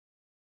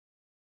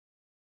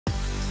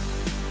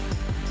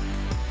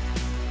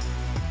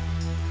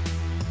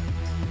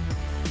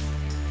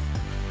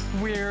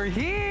We're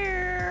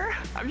here.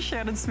 I'm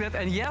Shannon Smith,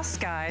 and yes,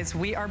 guys,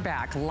 we are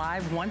back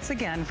live once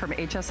again from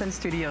HSN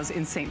Studios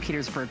in St.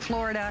 Petersburg,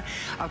 Florida.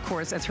 Of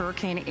course, as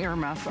Hurricane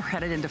Irma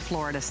headed into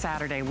Florida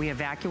Saturday, we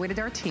evacuated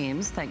our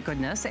teams, thank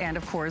goodness, and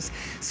of course,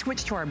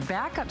 switched to our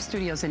backup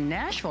studios in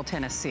Nashville,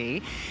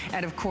 Tennessee.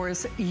 And of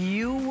course,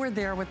 you were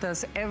there with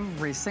us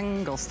every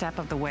single step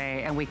of the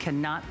way, and we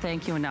cannot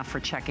thank you enough for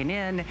checking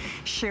in,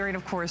 sharing,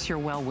 of course, your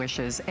well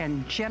wishes,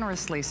 and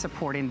generously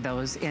supporting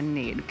those in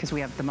need, because we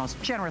have the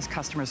most generous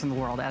customers in the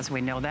world, as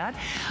we know that.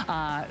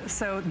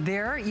 So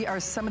there are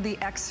some of the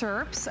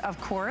excerpts, of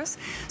course.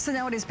 So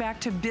now it is back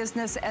to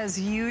business as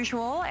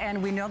usual,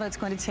 and we know that's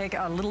going to take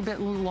a little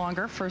bit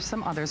longer for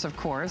some others, of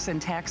course,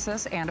 in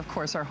Texas, and of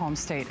course our home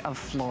state of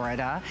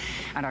Florida.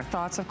 And our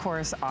thoughts, of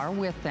course, are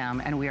with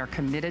them, and we are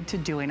committed to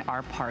doing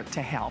our part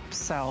to help.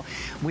 So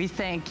we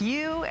thank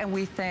you, and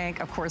we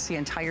thank, of course, the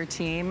entire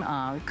team.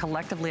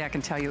 Collectively, I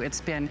can tell you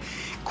it's been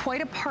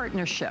quite a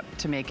partnership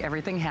to make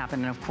everything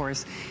happen, and of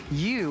course,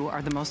 you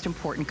are the most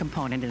important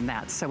component in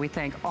that. So we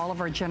thank all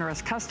of our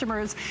generous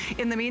customers.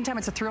 In the meantime,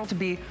 it's a thrill to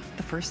be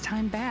the first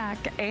time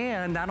back.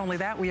 And not only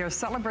that, we are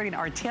celebrating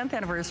our 10th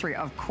anniversary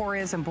of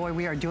Korres, and boy,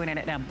 we are doing it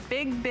in a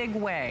big, big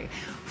way.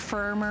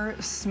 Firmer,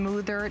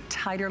 smoother,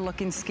 tighter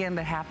looking skin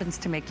that happens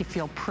to make you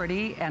feel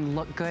pretty and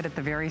look good at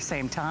the very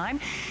same time.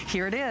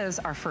 Here it is,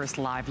 our first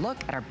live look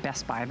at our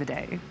best buy of the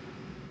day.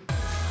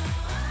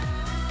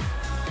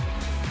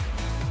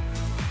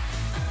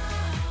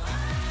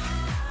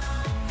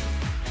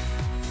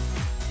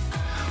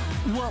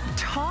 Well,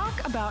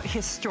 talk about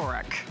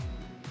historic.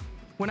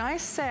 When I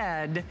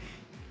said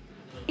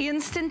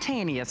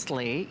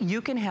instantaneously,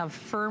 you can have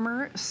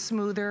firmer,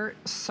 smoother,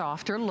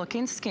 softer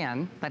looking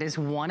skin. That is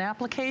one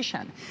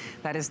application.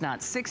 That is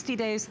not 60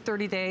 days,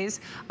 30 days.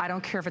 I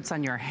don't care if it's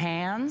on your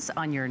hands,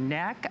 on your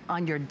neck,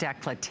 on your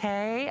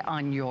décolleté,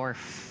 on your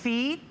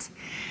feet.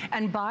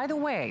 And by the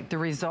way, the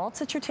results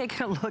that you're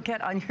taking a look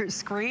at on your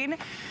screen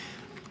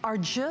are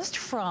just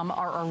from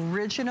our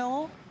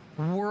original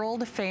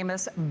world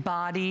famous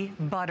body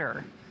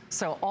butter.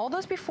 So all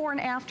those before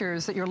and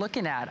afters that you're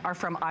looking at are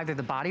from either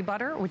the body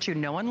butter, which you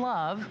know and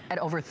love, at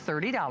over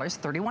 $30,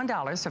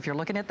 $31. So if you're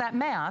looking at that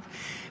math,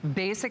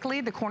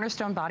 basically the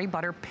Cornerstone body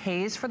butter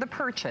pays for the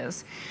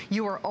purchase.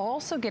 You are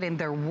also getting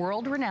their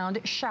world-renowned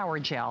shower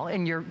gel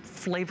in your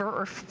flavor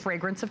or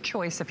fragrance of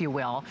choice, if you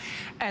will.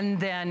 And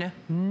then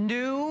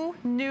new,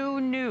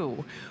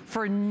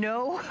 for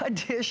no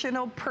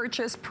additional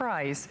purchase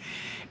price,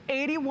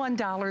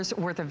 $81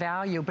 worth of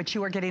value, but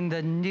you are getting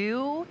the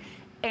new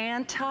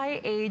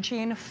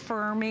anti-aging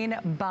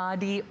firming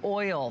body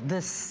oil, the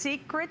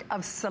secret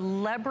of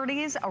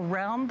celebrities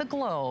around the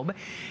globe.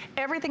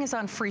 Everything is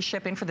on free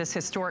shipping for this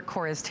historic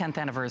Korres 10th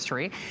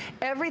anniversary.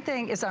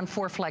 Everything is on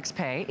 4 flex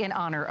pay in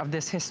honor of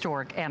this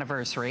historic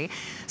anniversary.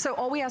 So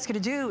all we ask you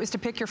to do is to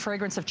pick your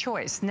fragrance of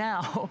choice.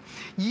 Now,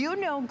 you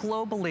know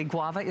globally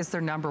guava is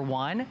their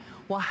 #1.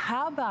 Well,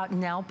 how about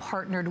now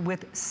partnered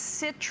with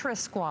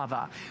citrus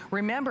guava?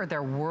 Remember,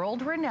 their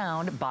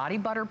world-renowned body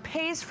butter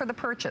pays for the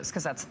purchase,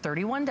 because that's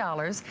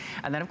 $31.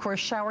 And then, of course,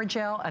 shower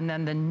gel, and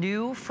then the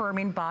new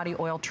firming body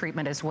oil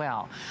treatment as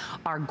well.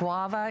 Our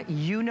guava,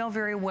 you know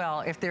very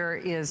well, if there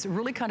is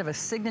really kind of a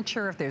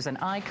signature, if there's an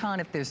icon,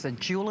 if there's a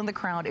jewel in the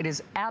crown, it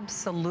is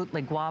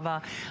absolutely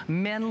guava.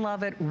 Men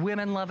love it,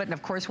 women love it, and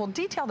of course, we'll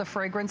detail the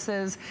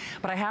fragrances,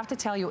 but I have to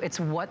tell you, it's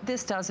what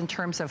this does in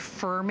terms of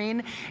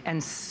firming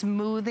and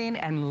smoothing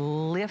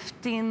and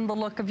lifting the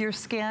look of your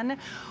skin.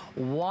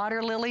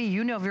 Water lily,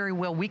 you know very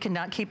well we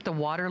cannot keep the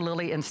water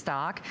lily in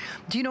stock.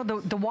 Do you know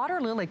the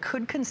water lily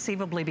could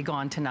conceivably be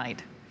gone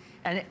tonight?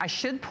 And I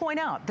should point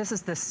out, this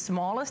is the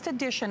smallest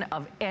edition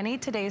of any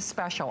Today's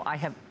Special I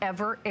have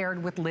ever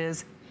aired with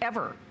Liz,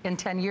 ever in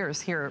 10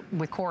 years here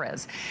with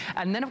Korres.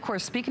 And then, of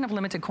course, speaking of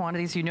limited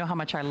quantities, you know how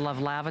much I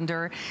love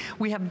lavender.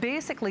 We have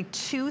basically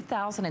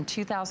 2,000 and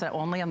 2,000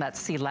 only on that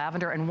sea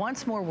lavender. And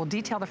once more, we'll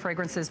detail the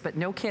fragrances, but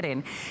no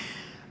kidding.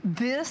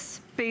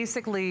 This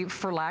basically,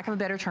 for lack of a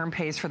better term,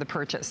 pays for the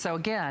purchase. So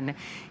again,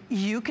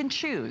 you can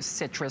choose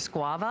citrus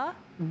guava,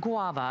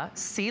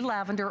 sea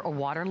lavender, or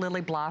water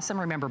lily blossom.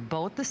 Remember,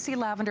 both the sea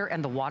lavender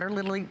and the water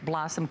lily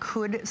blossom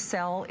could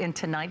sell in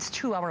tonight's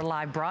 2-hour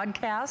live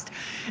broadcast.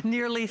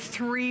 Nearly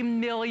 3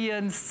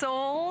 million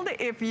sold.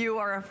 If you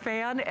are a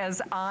fan,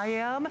 as I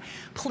am,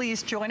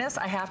 please join us.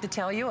 I have to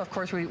tell you, of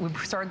course, we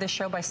started this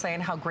show by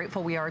saying how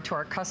grateful we are to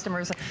our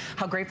customers,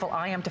 how grateful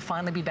I am to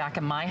finally be back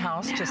in my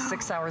house just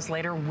 6 hours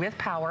later with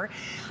power.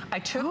 I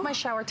took my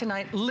shower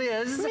tonight,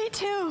 Liz. Me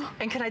too.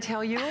 And can I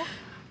tell you,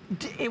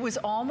 it was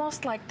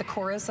almost like the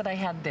Korres that I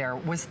had there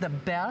was the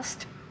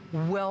best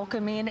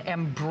welcoming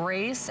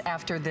embrace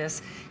after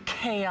this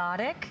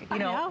chaotic, you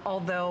know,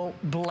 although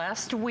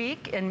blessed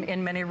week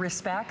in many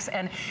respects.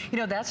 And, you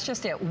know, that's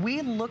just it.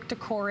 We look to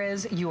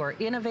Korres. You are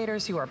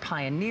innovators. You are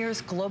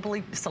pioneers.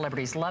 Globally,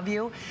 celebrities love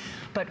you.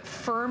 but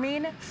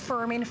firming,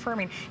 firming,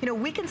 firming. You know,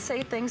 we can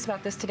say things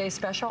about this today's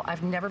special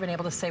I've never been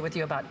able to say with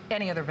you about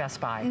any other Best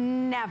Buy.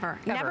 Never.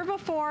 Never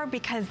before,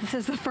 because this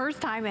is the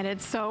first time and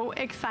it's so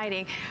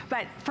exciting.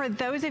 But for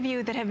those of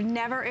you that have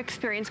never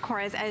experienced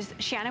Korres, as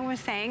Shannon was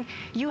saying,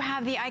 you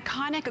have the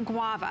iconic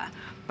guava.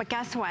 But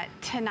guess what?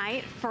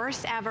 Tonight,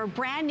 first ever,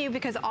 brand new,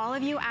 because all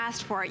of you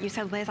asked for it. You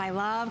said, Liz, I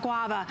love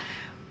guava.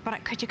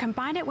 But could you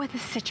combine it with a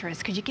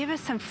citrus? Could you give us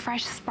some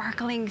fresh,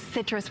 sparkling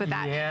citrus with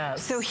that?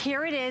 Yes. So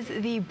here it is,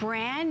 the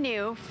brand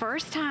new,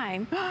 first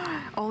time,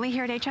 only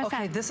here at HSN.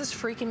 Okay, this is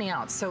freaking me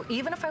out. So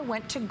even if I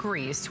went to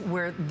Greece,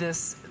 where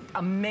this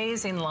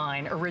amazing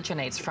line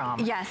originates from.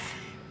 Yes.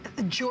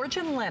 George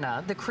and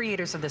Lena, the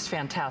creators of this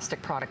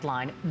fantastic product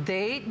line,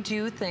 they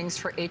do things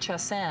for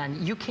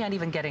HSN you can't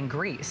even get in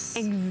Greece.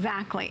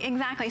 Exactly,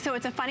 exactly. So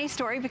it's a funny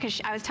story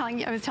because I was telling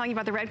you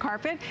about the red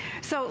carpet.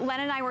 So Len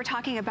and I were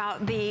talking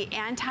about the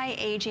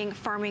anti-aging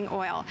firming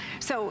oil.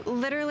 So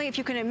literally, if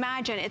you can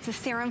imagine, it's a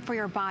serum for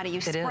your body.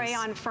 You spray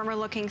on firmer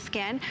looking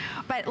skin.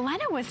 But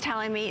Lena was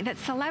telling me that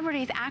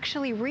celebrities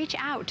actually reach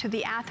out to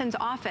the Athens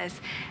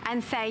office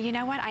and say, you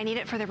know what, I need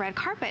it for the red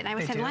carpet. And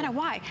I said, Lena,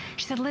 why?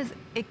 She said, Liz,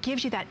 it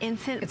gives you that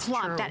instant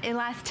plump, that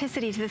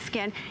elasticity to the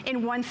skin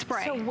in one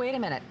spray. So wait a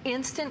minute,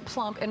 instant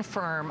plump and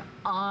firm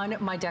on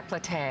my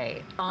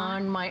décolleté,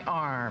 on my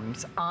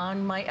arms,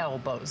 on my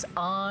elbows,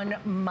 on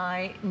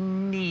my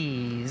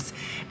knees.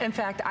 In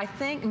fact, I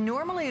think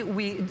normally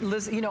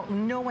Liz, you know,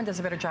 no one does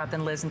a better job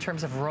than Liz in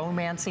terms of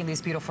romancing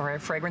these beautiful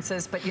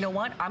fragrances, but you know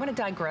what? I'm gonna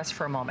digress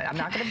for a moment. I'm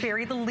not gonna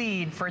bury the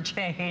lead for a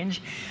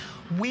change.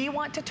 We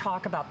want to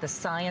talk about the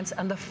science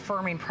and the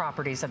firming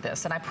properties of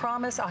this. And I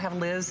promise I'll have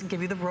Liz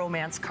give you the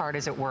romance card,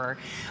 as it were.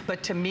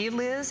 But to me,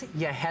 Liz,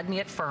 you had me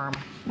at firm.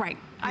 Right.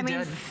 I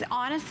mean,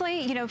 honestly,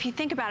 you know, if you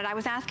think about it, I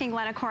was asking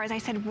Lena Korres, I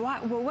said,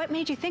 what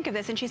made you think of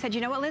this? And she said, you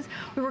know what, Liz,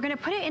 we were going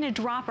to put it in a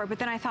dropper, but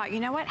then I thought, you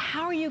know what,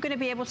 how are you going to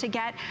be able to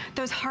get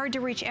those hard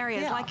to reach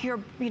areas like your,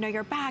 you know,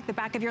 your back, the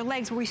back of your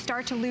legs, where we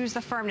start to lose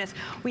the firmness.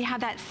 We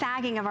have that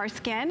sagging of our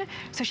skin.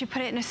 So she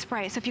put it in a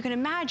spray. So if you can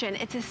imagine,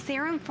 it's a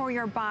serum for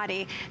your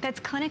body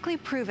that's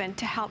clinically proven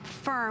to help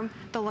firm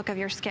the look of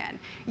your skin.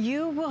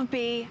 You will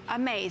be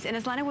amazed. And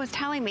as Lena was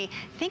telling me,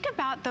 think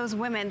about those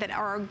women that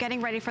are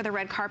getting ready for the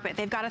red carpet.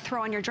 They've got to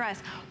throw on your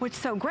dress. What's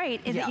so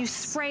great is that you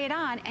spray it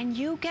on and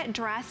you get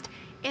dressed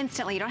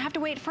instantly. You don't have to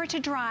wait for it to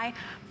dry,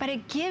 but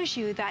it gives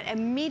you that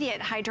immediate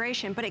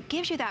hydration, but it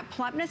gives you that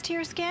plumpness to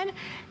your skin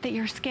that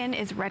your skin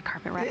is red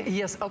carpet ready.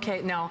 Yes,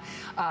 okay, now,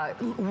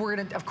 we're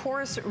gonna, of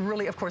course,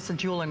 really, of course, the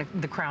jewel in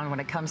the crown when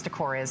it comes to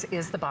Korres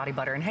is the body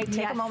butter. And hey,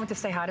 take a moment to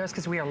say hi to us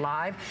because we are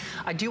live.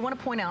 I do want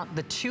to point out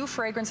the two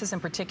fragrances in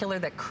particular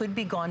that could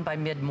be gone by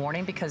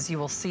mid-morning, because you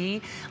will see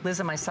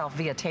Liz and myself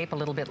via tape a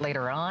little bit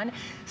later on.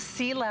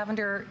 Sea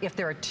Lavender, if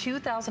there are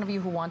 2,000 of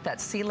you who want that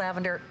Sea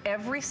Lavender,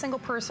 every single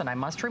person, I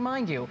must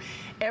remind you,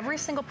 every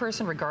single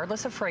person,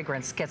 regardless of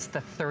fragrance, gets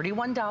the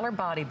 $31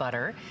 body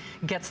butter,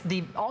 gets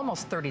the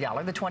almost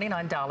 $30, the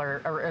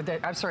 $29, or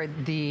the, I'm sorry,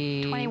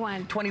 the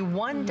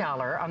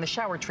 $21 on the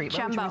shower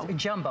treatment,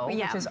 jumbo,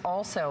 which is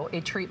also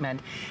a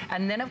treatment.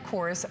 And then, of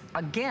course,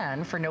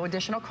 again, for no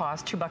additional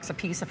cost, $2 a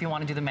piece if you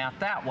want to do the math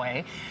that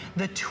way,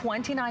 the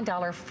 $29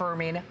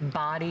 firming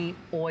body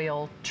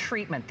oil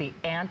treatment, the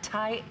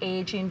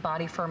anti-aging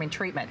body firming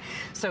treatment.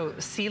 So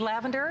Sea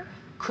Lavender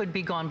could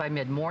be gone by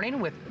mid-morning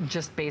with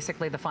just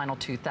basically the final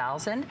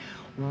 2,000.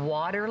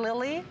 Water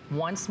Lily,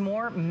 once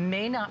more,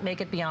 may not make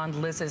it beyond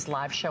Liz's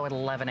live show at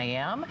 11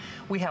 a.m.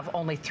 We have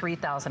only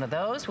 3,000 of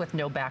those with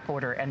no back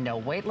order and no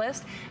wait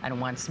list. And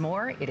once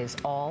more, it is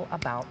all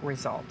about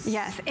results.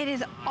 Yes, it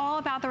is all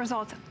about the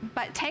results.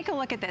 But take a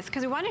look at this,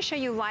 because we want to show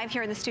you live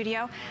here in the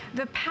studio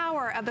the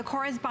power of the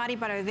Korres body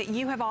butter that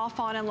you have all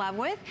fallen in love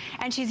with.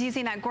 And she's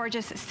using that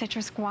gorgeous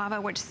citrus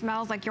guava, which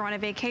smells like you're on a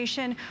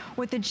vacation,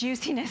 with the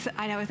juiciness.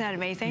 I know, isn't that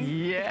amazing?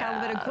 Yeah. It's got a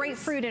little bit of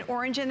grapefruit and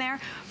orange in there.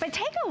 But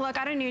take a look.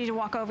 I don't need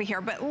to walk over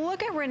here, but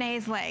look at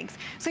Renee's legs.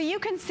 So you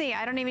can see,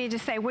 I don't even need to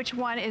say which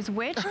one is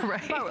which,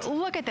 but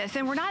look at this.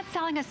 And we're not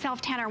selling a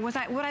self-tanner. What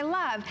I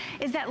love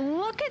is that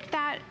look at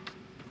that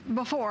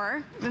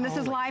before, and this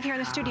is live here in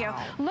the studio,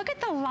 look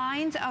at the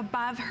lines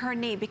above her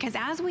knee, because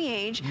as we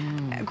age,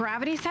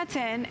 gravity sets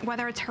in,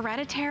 whether it's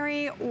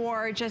hereditary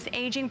or just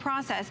aging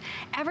process,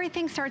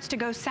 everything starts to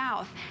go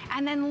south.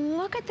 And then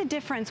look at the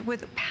difference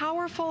with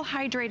powerful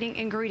hydrating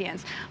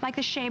ingredients like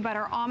the shea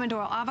butter, almond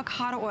oil,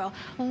 avocado oil.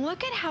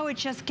 Look at how it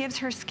just gives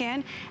her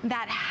skin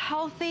that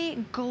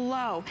healthy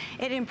glow.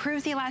 It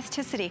improves the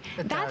elasticity.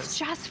 That's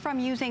just from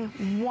using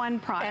one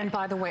product. And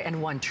by the way,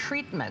 and one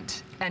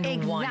treatment.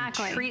 And one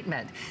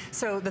treatment.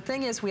 So the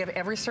thing is, we have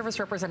every service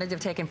representative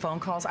taking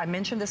phone calls. I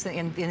mentioned this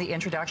in the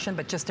introduction,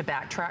 but just to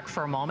backtrack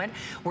for a moment,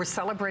 we're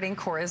celebrating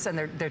Korres and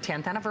their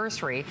 10th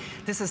anniversary.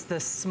 This is the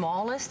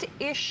smallest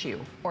issue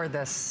or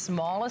the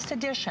smallest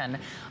edition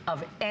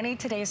of any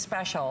Today's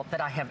Special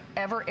that I have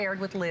ever aired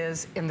with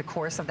Liz in the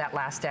course of that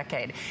last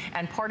decade.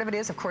 And part of it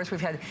is, of course, we've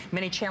had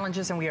many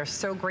challenges and we are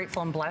so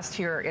grateful and blessed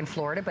here in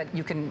Florida, but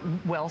you can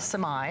well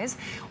surmise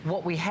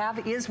what we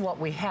have is what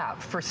we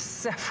have for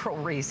several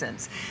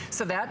reasons.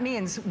 So that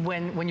means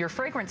when your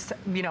fragrance,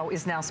 you know,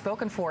 is now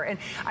spoken for, and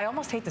I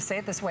almost hate to say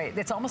it this way,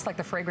 it's almost like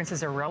the fragrance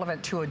is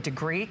irrelevant to a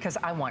degree, because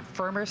I want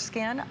firmer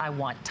skin, I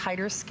want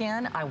tighter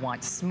skin, I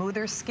want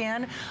smoother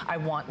skin, I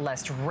want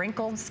less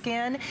wrinkled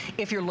skin.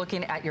 If you're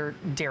looking at your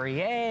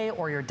derriere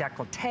or your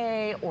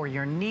décolleté or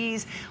your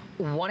knees,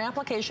 one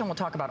application, we'll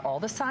talk about all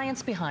the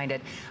science behind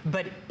it,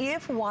 but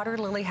if Water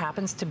Lily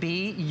happens to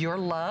be your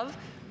love,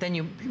 then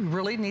you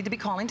really need to be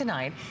calling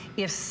tonight.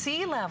 If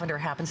sea lavender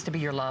happens to be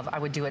your love, I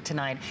would do it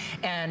tonight.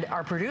 And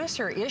our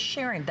producer is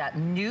sharing that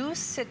new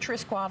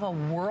Citrus Guava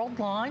world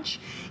launch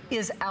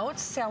is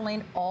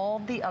outselling all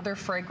the other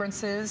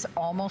fragrances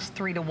almost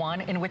 3 to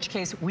 1, in which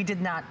case we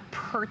did not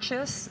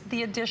purchase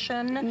the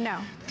edition. No.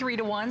 3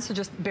 to 1, so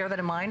just bear that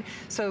in mind.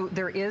 So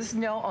there is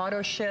no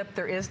auto ship,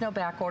 there is no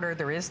back order,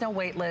 there is no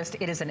wait list.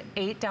 It is an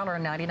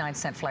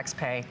 $8.99 flex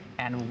pay,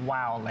 and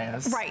wow,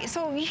 Liz. Right,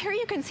 so here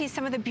you can see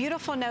some of the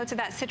beautiful notes of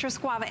that Citrus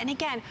Guava. And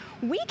again,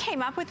 we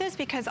came up with this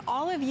because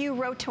all of you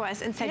wrote to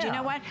us and said, you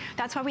know what,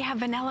 that's why we have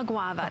vanilla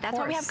guava. That's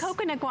why we have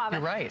coconut guava.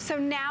 You're right. So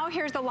now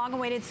here's the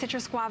long-awaited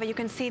Citrus Guava. You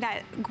can see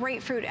that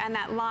grapefruit and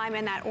that lime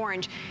and that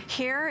orange.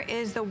 Here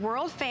is the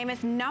world famous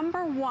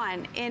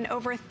 #1 in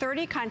over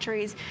 30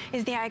 countries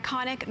is the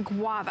iconic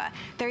guava.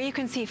 There you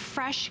can see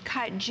fresh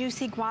cut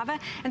juicy guava.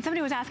 And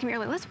somebody was asking me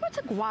earlier, Liz, what's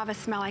a guava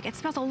smell like? It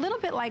smells a little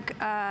bit like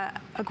a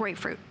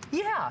grapefruit.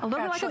 Yeah, a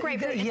little bit like a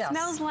grapefruit. Yes. It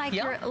smells like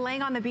you're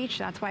laying on the beach.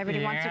 That's why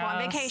everybody wants to go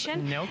on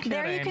vacation. No kidding.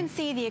 There you can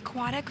see the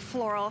aquatic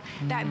floral,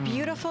 that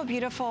beautiful,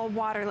 beautiful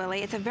water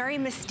lily. It's a very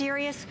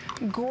mysterious,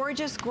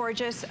 gorgeous,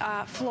 gorgeous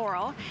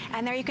floral.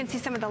 And there you can see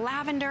some of the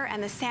lavender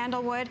and the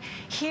sandalwood.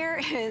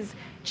 Here is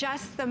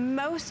just the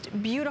most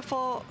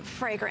beautiful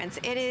fragrance.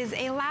 It is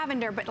a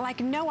lavender, but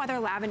like no other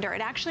lavender. It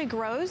actually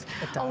grows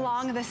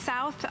along the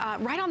south,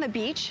 right on the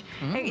beach.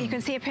 You can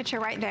see a picture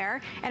right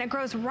there. And it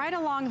grows right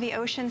along the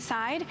ocean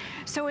side.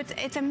 So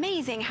it's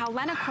amazing how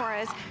Lena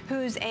Korres,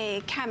 who's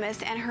a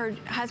chemist, and her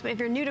husband, if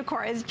you're new to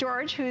Korres,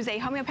 George, who's a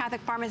homeopathic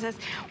pharmacist,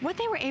 what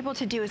they were able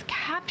to do is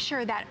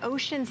capture that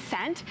ocean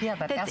scent. Yeah,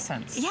 that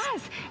essence.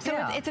 Yes. So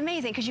it's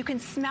amazing because you can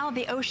smell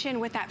the ocean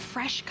with that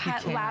fresh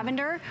cut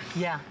lavender.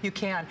 Yeah, you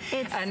can.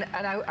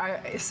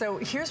 So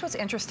here's what's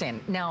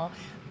interesting. Now,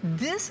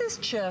 this is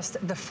just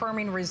the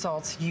firming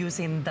results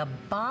using the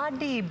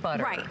body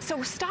butter. Right,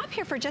 so stop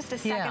here for just a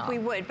second if we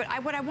would. But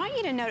what I want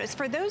you to notice,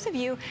 for those of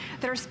you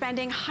that are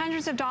spending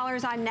hundreds of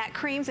dollars on neck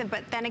creams,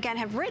 but then again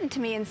have written to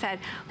me and said,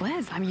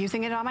 Liz, I'm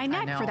using it on my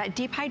neck for that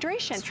deep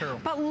hydration. It's true.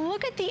 But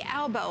look at the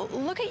elbow,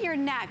 look at your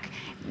neck.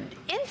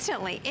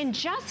 Instantly, in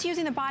just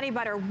using the body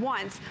butter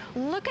once,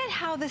 look at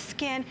how the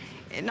skin,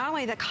 not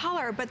only the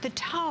color, but the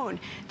tone,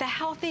 the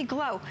healthy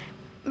glow.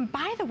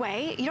 By the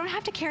way, you don't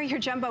have to carry your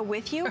jumbo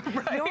with you.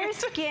 Right. Your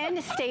skin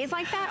stays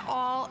like that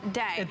all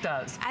day. It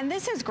does. And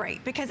this is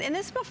great because in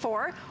this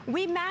before,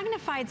 we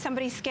magnified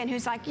somebody's skin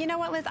who's like, you know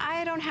what, Liz,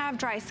 I don't have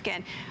dry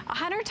skin.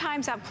 100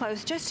 times up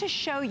close just to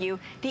show you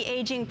the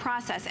aging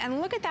process.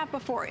 And look at that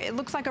before. It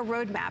looks like a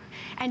roadmap.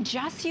 And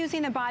just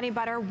using the body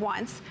butter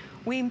once,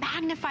 we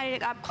magnified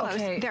it up close.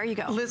 Okay. There you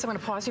go. Liz, I'm going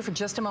to pause you for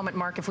just a moment.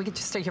 Mark, if we could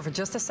just stay here for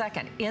just a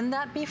second. In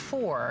that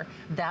before,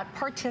 that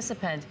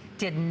participant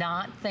did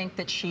not think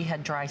that she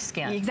had dry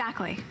skin.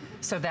 Exactly.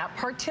 So that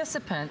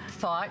participant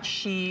thought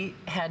she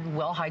had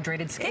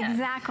well-hydrated skin.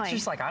 Exactly.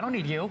 She's like, I don't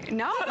need you.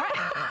 No, right.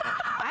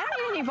 I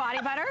don't need any body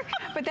butter.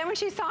 But then when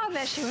she saw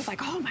this, she was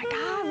like, oh my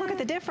God, look at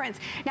the difference.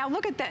 Now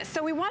look at this.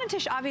 So we wanted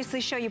to obviously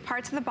show you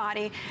parts of the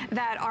body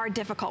that are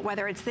difficult,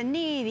 whether it's the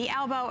knee, the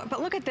elbow,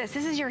 but look at this.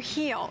 This is your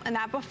heel and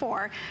that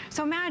before.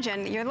 So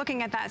imagine you're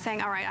looking at that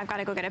saying, all right, I've got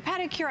to go get a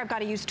pedicure, I've got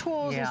to use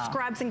tools and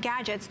scrubs and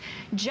gadgets.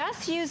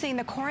 Just using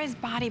the Korres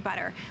body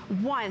butter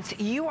once,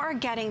 you are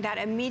getting that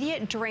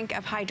immediate drink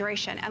of hydration.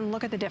 And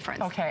look at the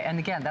difference. Okay, and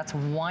again, that's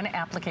one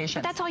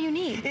application. But that's all you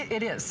need.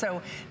 It is. So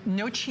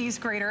no cheese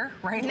grater,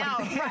 right? No,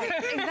 right.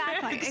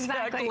 Exactly.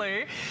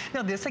 Exactly.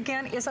 Now this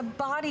again is a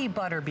body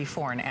butter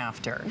before and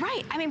after.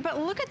 Right. I mean, but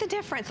look at the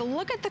difference.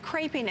 Look at the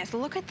crepiness.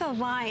 Look at the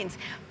lines.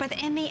 But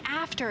in the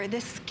after,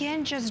 the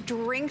skin just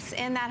drinks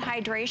in that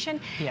hydration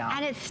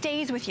and it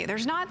stays with you.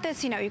 There's not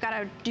this, you know, you got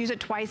to use it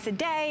twice a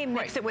day,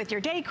 mix it with your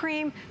day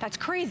cream. That's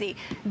crazy.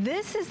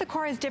 This is the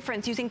Korres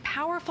difference, using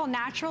powerful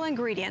natural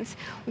ingredients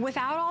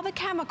without all the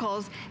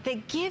chemicals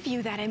that give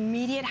you that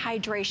immediate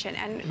hydration.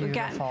 And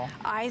again,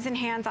 eyes and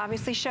hands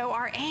obviously show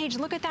our age.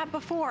 Look at that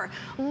before.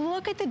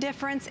 Look at the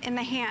difference in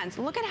the hands.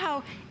 Look at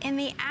how in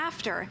the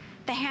after,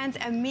 the hands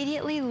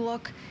immediately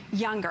look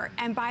younger.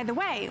 And by the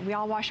way, we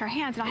all wash our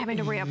hands not having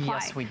to reapply.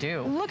 Yes, we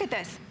do. Look at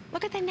this.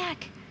 Look at the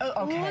neck.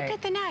 Okay. Look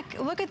at the neck.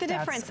 Look at the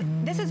difference.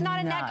 This is not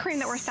a neck cream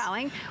that we're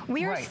selling.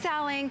 We are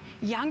selling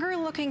younger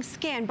looking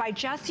skin by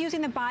just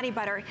using the body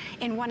butter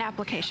in one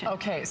application.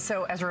 Okay,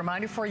 so as a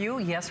reminder for you,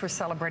 yes, we're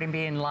celebrating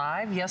being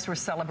live. Yes, we're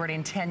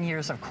celebrating 10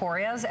 years of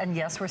Korres. And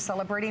yes, we're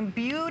celebrating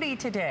beauty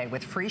today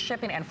with free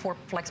shipping and 4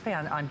 flex pay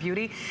on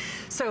beauty.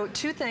 So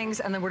 2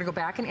 things, and then we're going to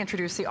go back and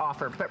introduce the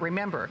offer. But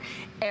remember,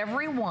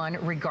 Everyone,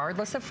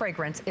 regardless of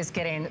fragrance, is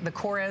getting the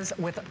Korres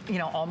with, you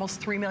know,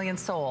 almost 3 million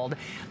sold.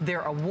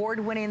 They're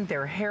award-winning,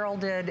 they're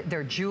heralded,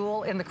 they're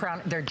jewel in the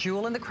crown,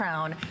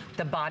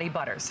 the body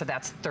butter. So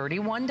that's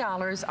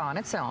 $31 on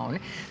its own.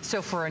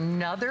 So for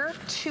another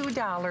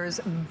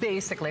 $2,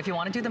 basically, if you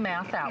want to do the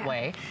math that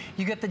way,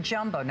 you get the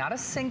jumbo, not a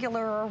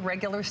singular or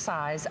regular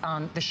size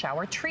on the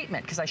shower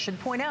treatment, because I should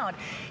point out,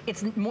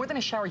 it's more than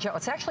a shower gel,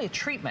 it's actually a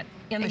treatment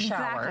in the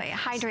shower.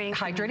 Exactly,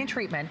 hydrating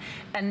treatment.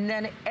 And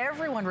then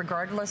everyone,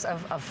 regardless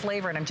of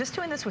flavor, and I'm just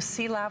doing this with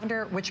sea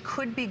lavender, which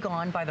could be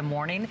gone by the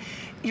morning,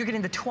 you're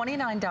getting the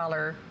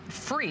 $29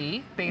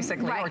 free,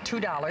 basically, or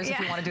 $2 if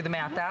you want to do the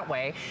math that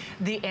way,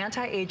 the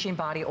anti-aging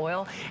body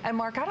oil. And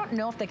Mark, I don't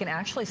know if they can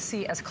actually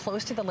see as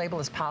close to the label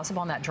as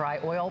possible on that dry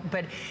oil,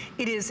 but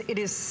it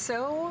is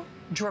so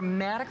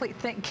dramatically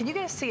thin. Can you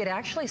guys see? It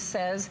actually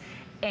says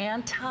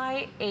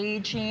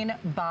anti-aging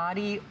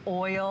body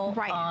oil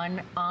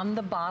on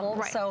the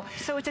bottle. So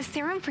it's a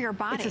serum for your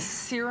body. It's a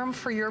serum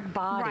for your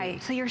body.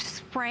 Right. So you're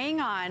spraying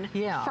on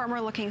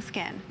firmer looking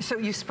skin. So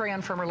you spray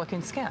on firmer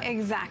looking skin.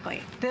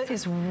 Exactly. That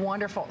is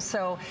wonderful.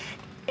 So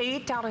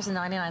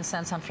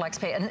 $8.99 on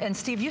FlexPay. And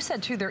Steve, you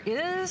said too, there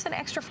is an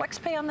extra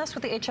FlexPay on this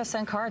with the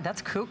HSN card.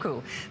 That's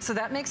cuckoo. So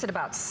that makes it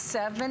about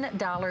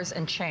 $7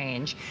 and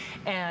change.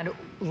 And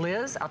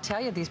Liz, I'll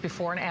tell you, these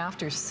before and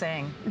afters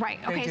sing. Right,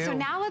 okay, so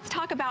now let's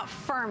talk about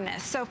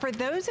firmness. So for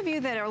those of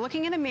you that are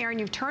looking in the mirror and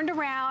you've turned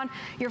around,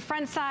 your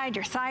front side,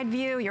 your side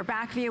view, your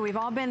back view, we've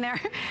all been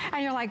there,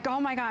 and you're like,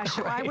 oh my gosh,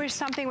 I wish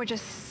something would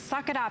just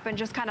suck it up and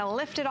just kind of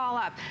lift it all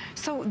up.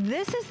 So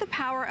this is the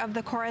power of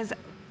the Korres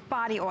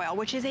body oil,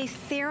 which is a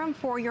serum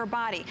for your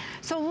body.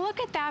 So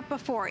look at that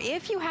before.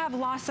 If you have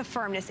loss of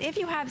firmness, if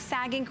you have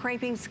sagging,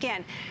 creping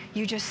skin,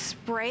 you just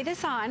spray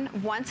this on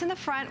once in the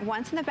front,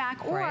 once in the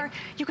back, or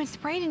you can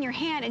spray it in your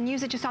hand and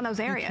use it just on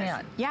those areas. You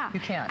can. Yeah. You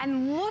can.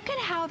 And look at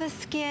how the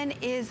skin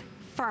is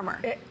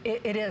firmer.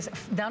 It is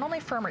not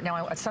only firmer.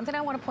 Now, something I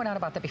want to point out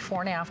about the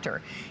before and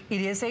after. It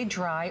is a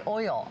dry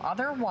oil.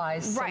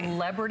 Otherwise,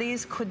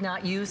 celebrities could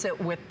not use it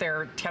with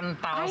their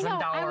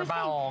 $10,000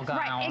 ball gowns.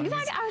 Right,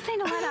 exactly. I was saying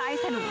to Lena, I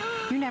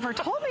said, you never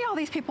told me all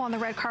these people on the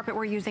red carpet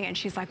were using it. And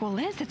she's like, well,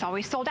 Liz, it's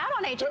always sold out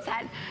on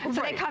HSN.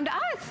 So they come to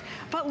us.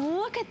 But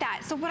look at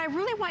that. So what I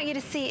really want you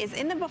to see is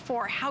in the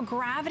before, how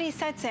gravity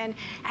sets in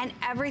and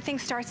everything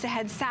starts to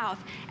head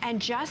south.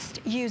 And just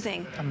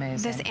using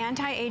this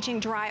anti-aging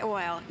dry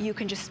oil, you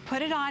can just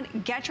put it on,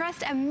 get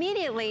dressed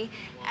immediately,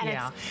 and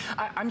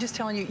I'm just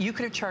telling you, you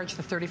could have charged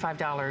the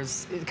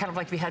 $35, kind of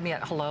like if you had me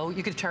at hello,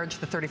 you could charge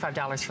the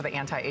 $35 for the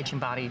anti-aging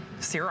body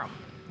serum,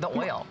 the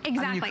oil.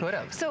 Exactly. I mean, you could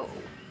have. So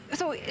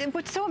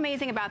what's so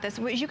amazing about this,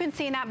 as you can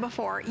see in that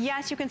before,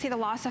 yes, you can see the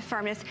loss of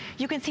firmness.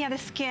 You can see how the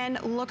skin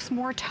looks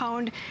more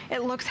toned.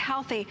 It looks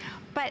healthy.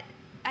 But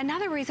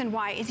another reason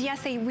why is,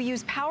 yes, we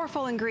use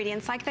powerful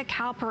ingredients like the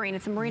calparine.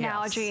 It's a marine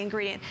algae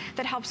ingredient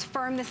that helps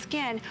firm the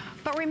skin.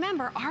 But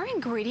remember, our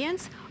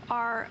ingredients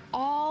are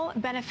all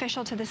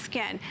beneficial to the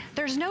skin.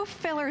 There's no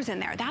fillers in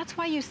there. That's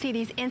why you see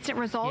these instant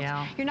results.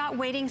 You're not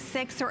waiting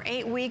 6 or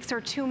 8 weeks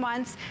or 2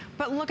 months.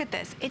 But look at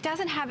this. It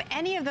doesn't have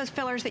any of those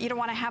fillers that you don't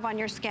want to have on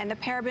your skin. The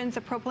parabens,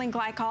 the propylene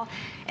glycol.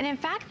 And in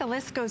fact, the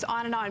list goes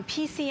on and on.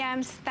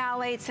 PCMs,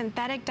 phthalates,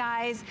 synthetic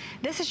dyes.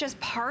 This is just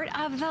part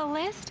of the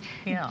list.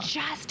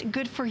 Just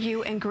good for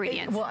you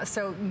ingredients. Well,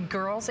 so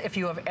girls, if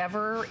you have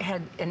ever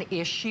had an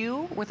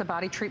issue with a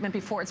body treatment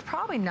before, it's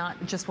probably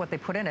not just what they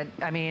put in it.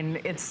 I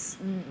mean,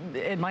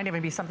 it might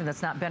even be something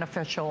that's not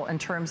beneficial in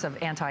terms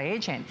of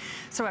anti-aging.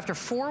 So after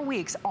 4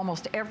 weeks,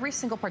 almost every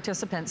single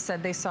participant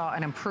said they saw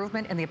an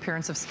improvement in the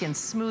appearance of skin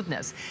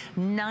smoothness,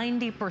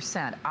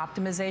 90%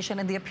 optimization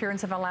in the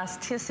appearance of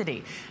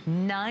elasticity,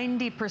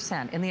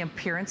 90% in the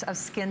appearance of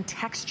skin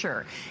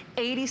texture,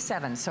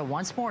 87, so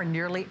once more,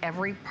 nearly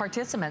every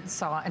participant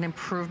saw an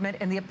improvement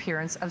in the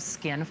appearance of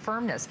skin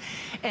firmness.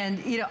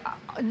 And, you know,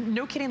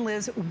 no kidding,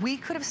 Liz, we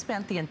could have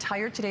spent the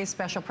entire today's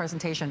special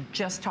presentation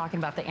just talking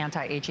about the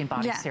anti-aging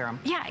body serum.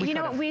 Yeah, you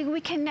know what, we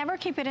can never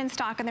keep it in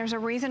stock, and there's a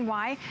reason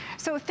why.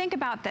 So think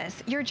about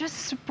this. You're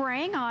just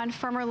spraying on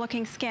firmer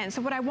looking skin.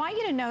 So what I want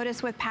you to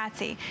notice with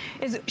Patsy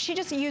is she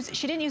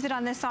didn't use it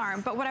on this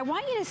arm, but what I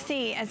want you to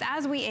see is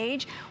as we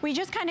age, we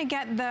just kind of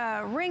get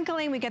the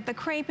wrinkling, we get the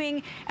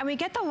creping, and we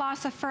get the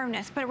loss of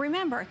firmness. But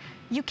remember,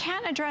 you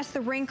can't address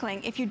the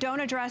wrinkling if you don't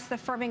address the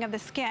firming of the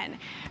skin.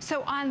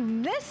 So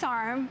on this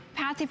arm,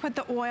 Patsy put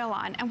the oil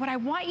on, and what I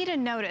want you to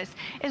notice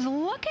is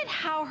look at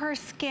how her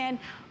skin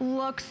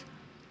looks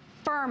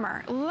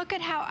firmer. Look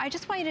at how, I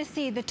just want you to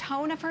see the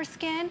tone of her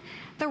skin.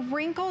 The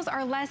wrinkles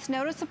are less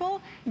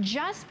noticeable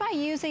just by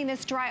using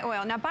this dry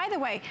oil. Now, by the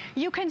way,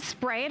 you can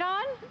spray it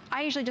on.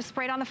 I usually just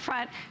spray it on the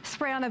front,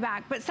 spray it on the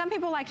back, but some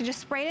people like to just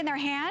spray it in their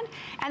hand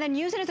and then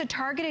use it as a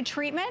targeted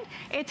treatment.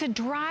 It's a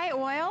dry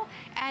oil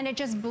and it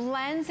just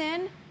blends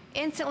in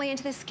instantly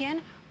into the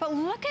skin. But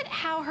look at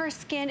how her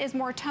skin is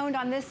more toned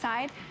on this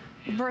side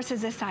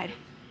versus this side.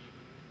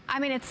 I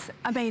mean, it's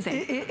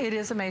amazing. It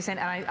is amazing,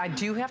 and I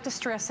do have to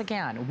stress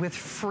again, with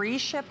free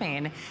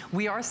shipping,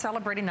 we are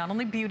celebrating not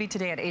only beauty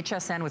today at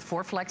HSN with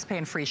 4 FlexPay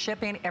and free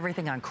shipping,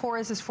 everything on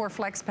Korres is 4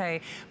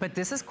 FlexPay, but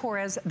this is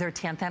Korres, their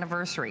 10th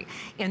anniversary.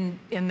 In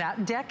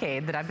that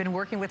decade that I've been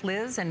working with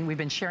Liz and we've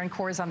been sharing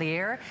Korres on the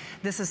air,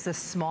 this is the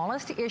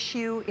smallest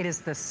issue, it is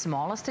the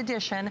smallest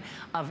edition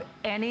of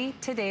any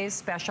today's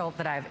special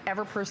that I've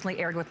ever personally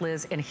aired with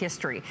Liz in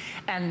history.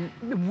 And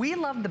we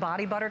love the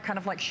body butter, kind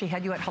of like she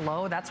had you at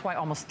hello, that's why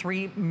almost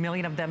 3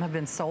 million of them have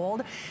been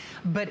sold.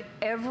 But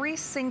every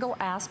single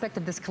aspect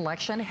of this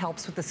collection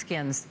helps with the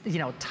skin's, you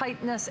know,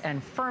 tightness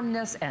and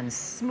firmness and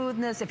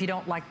smoothness. If you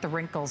don't like the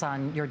wrinkles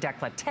on your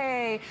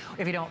décolleté,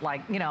 if you don't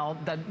like, you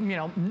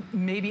know,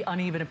 maybe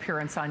uneven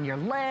appearance on your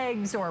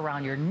legs or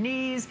around your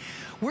knees.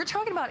 We're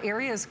talking about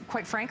areas,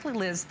 quite frankly,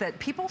 Liz, that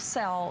people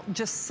sell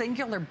just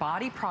singular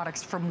body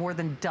products for more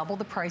than double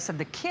the price of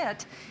the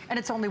kit, and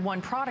it's only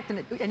one product, and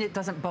it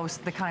doesn't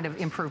boast the kind of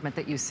improvement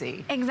that you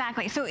see.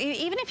 Exactly. So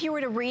even if you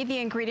were to read the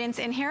ingredients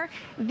in here,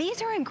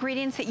 these are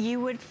ingredients that you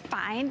would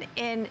find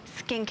in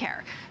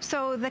skincare.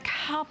 So the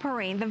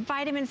cowperine, the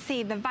vitamin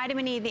C, the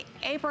vitamin E, the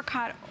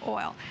apricot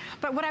oil.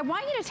 But what I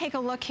want you to take a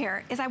look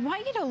here is I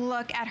want you to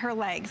look at her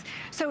legs.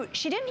 So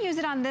she didn't use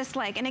it on this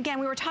leg. And again,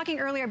 we were talking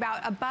earlier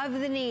about above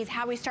the knees,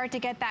 how we start to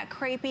get that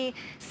crepey,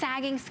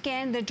 sagging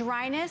skin, the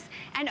dryness.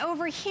 And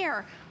over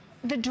here,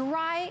 the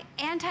dry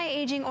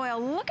anti-aging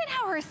oil. Look at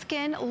how her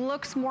skin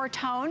looks more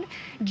toned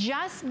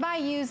just by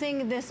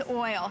using this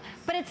oil.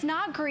 But it's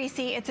not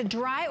greasy, it's a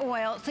dry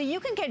oil, so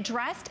you can get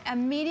dressed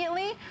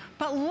immediately,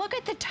 but look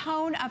at the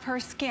tone of her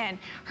skin.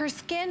 Her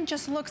skin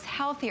just looks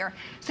healthier.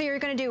 So you're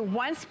gonna do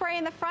 1 spray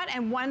in the front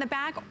and 1 in the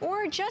back,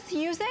 or just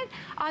use it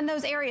on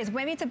those areas.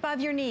 Maybe it's above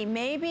your knee,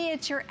 maybe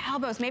it's your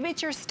elbows, maybe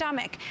it's your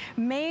stomach,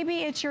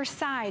 maybe it's your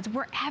sides.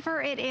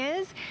 Wherever it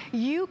is,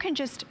 you can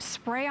just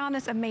spray on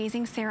this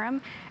amazing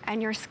serum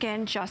and your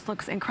skin just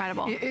looks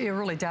incredible. It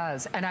really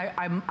does. And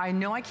I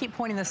know I keep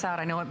pointing this out.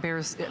 I know it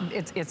bears,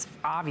 it's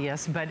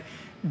obvious, but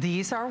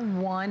these are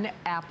one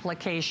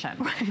application.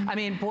 I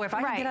mean, boy, if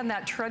I could get on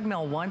that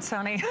treadmill once,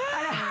 honey,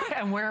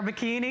 and wear a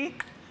bikini,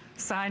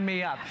 sign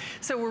me up.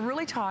 So we're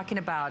really talking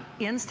about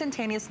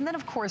instantaneous and then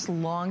of course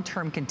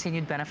long-term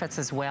continued benefits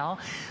as well.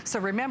 So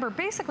remember,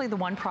 basically the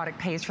one product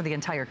pays for the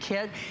entire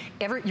kit.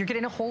 You're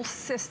getting a whole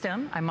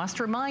system. I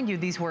must remind you,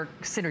 these work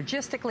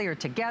synergistically or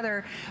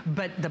together,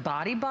 but the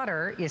body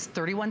butter is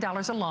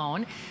 $31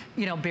 alone.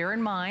 You know, bear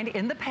in mind,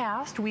 in the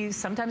past, we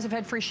sometimes have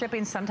had free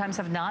shipping, sometimes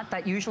have not.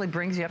 That usually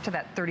brings you up to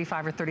that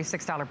 $35 or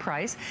 $36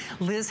 price.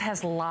 Liz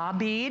has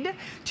lobbied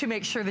to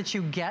make sure that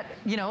you get,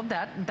 you know,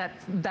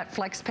 that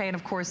flex pay and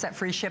of course that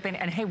free shipping.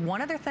 And hey,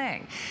 one other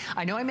thing.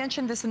 I know I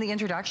mentioned this in the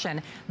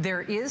introduction.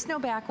 There is no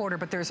back order,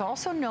 but there's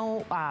also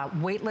no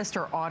wait list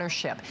or auto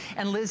ship.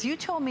 And Liz, you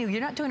told me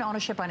you're not doing auto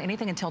ship on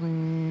anything until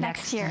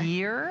next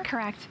year?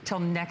 Correct. Till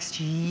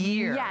next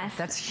year. Yes.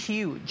 That's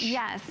huge.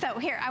 Yes. So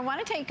here, I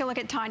want to take a look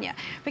at Tanya,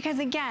 because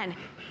again,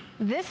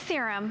 this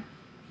serum,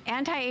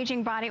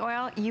 anti-aging body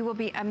oil, you will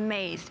be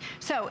amazed.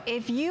 So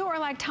if you are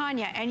like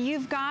Tanya and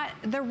you've got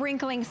the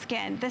wrinkling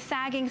skin, the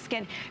sagging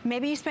skin,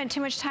 maybe you spent too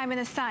much time in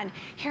the sun,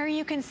 here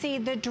you can see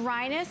the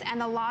dryness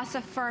and the loss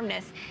of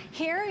firmness.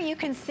 Here you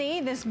can see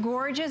this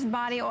gorgeous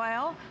body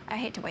oil. I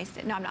hate to waste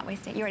it. No, I'm not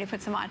wasting it. You already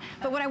put some on.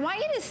 But what I want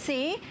you to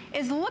see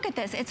is look at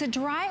this. It's a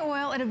dry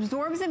oil. It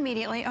absorbs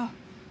immediately. Oh,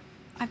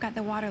 I've got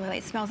the water lily,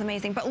 it smells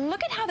amazing. But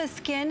look at how the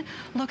skin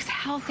looks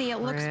healthy, it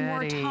looks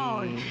more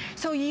toned.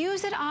 So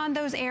use it on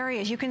those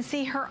areas. You can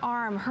see her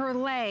arm, her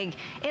leg.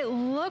 It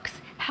looks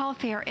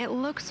healthier, it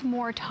looks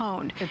more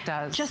toned. It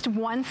does. Just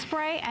 1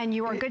 spray and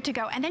you are good to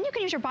go. And then you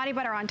can use your body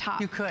butter on top.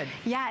 You could.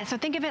 Yeah, so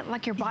think of it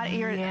like your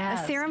body,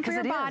 a serum for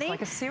your body.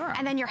 Like a serum.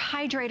 And then your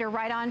hydrator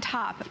right on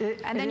top.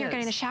 And then you're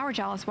getting the shower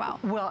gel as well.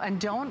 Well, and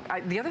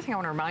the other thing I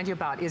want to remind you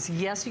about is,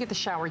 yes, you get the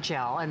shower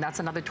gel, and that's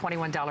another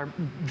 $21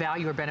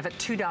 value or benefit,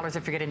 $2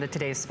 if you're getting the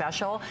today's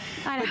special.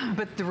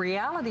 But the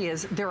reality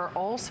is there are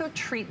also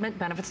treatment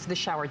benefits to the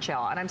shower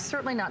gel, and I'm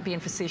certainly not being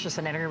facetious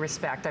in any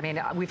respect. I mean,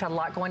 we've had a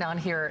lot going on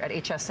here at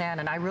HSN,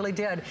 and I really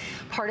did.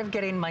 Part of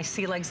getting my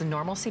sea legs and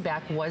normalcy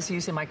back was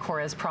using my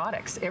Korres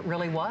products. It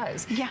really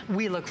was. Yeah.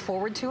 We look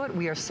forward to it.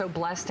 We are so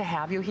blessed to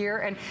have you here.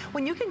 And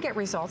when you can get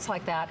results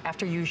like that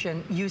after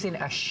using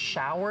a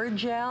shower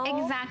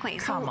gel. Exactly.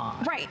 Come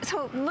on. Right.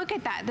 So look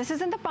at that. This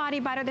isn't the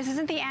body butter. This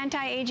isn't the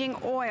anti-aging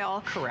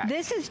oil. Correct.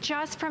 This is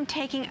just from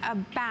taking a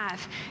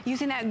bath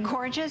using that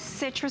gorgeous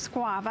citrus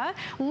guava.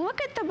 Look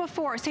at the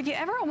before. So if you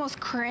ever almost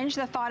cringe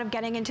the thought of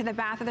getting into the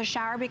bath or the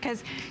shower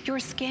because your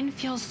skin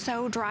feels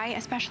so dry,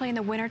 especially in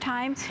the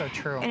wintertime. So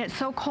true. And it's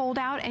so cold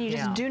out and you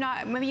just do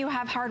not, maybe you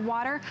have hard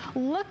water.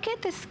 Look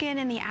at the skin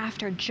in the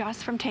after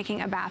just from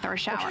taking a bath or a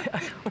shower,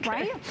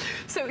 right?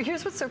 So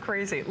here's what's so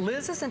crazy.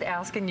 Liz isn't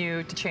asking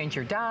you to change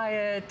your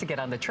diet, to get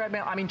on the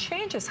treadmill. I mean,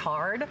 change is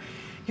hard.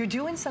 you're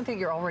doing something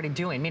you're already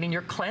doing, meaning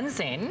you're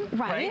cleansing,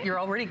 right? You're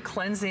already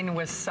cleansing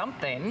with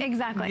something.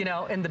 Exactly. You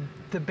know, in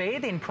the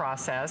bathing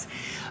process.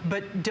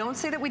 But don't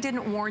say that we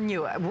didn't warn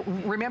you.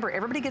 Remember,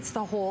 everybody gets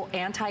the whole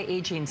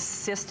anti-aging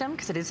system,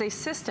 because it is a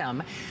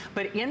system.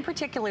 But in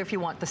particular, if you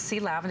want the sea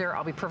lavender,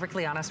 I'll be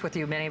perfectly honest with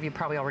you, many of you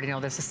probably already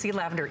know this, the sea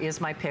lavender is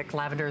my pick.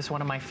 Lavender is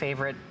one of my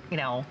favorite, you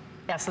know,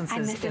 essences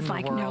in the world. And this is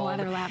like no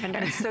other lavender.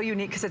 And it's so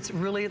unique because it's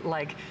really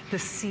like the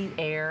sea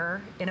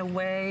air in a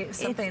way.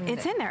 Something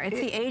it's in there. It's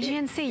the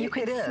Aegean Sea. You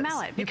can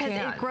smell it because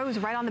it grows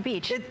right on the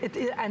beach.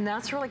 And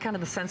that's really kind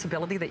of the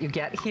sensibility that you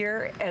get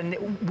here.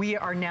 And we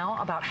are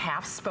now about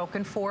half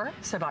spoken for.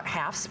 So about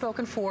half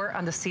spoken for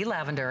on the sea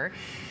lavender.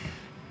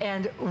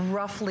 And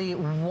roughly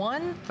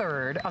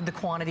 1/3 of the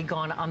quantity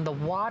gone on the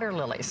water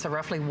lily. So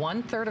roughly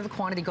 1/3 of the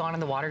quantity gone on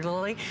the water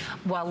lily.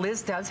 While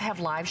Liz does have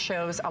live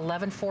shows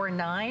 11, 4, and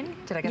 9.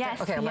 Did I get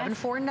that? Okay, 11,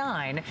 4, and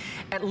 9.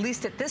 At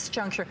least at this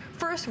juncture,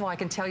 first of all, I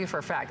can tell you for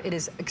a fact, it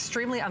is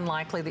extremely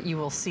unlikely that you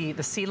will see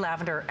the sea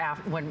lavender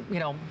when,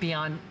 you know,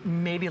 beyond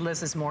maybe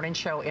Liz's morning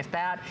show, if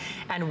that.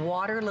 And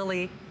water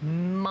lily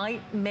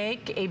might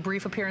make a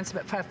brief appearance,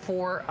 but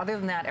other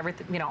than that,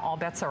 everything, you know, all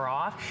bets are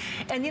off.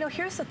 And, you know,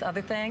 here's the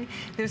other thing.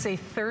 There's a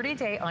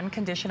 30-day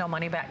unconditional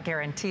money-back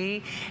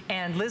guarantee,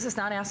 and Liz is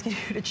not asking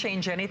you to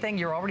change anything.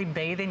 You're already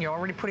bathing. You're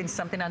already putting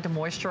something on to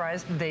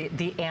moisturize.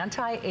 The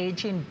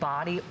anti-aging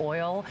body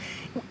oil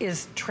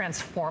is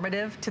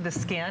transformative to the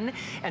skin,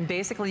 and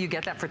basically you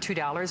get that for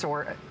 $2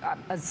 or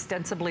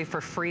ostensibly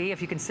for free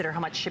if you consider how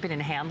much shipping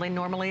and handling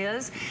normally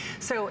is.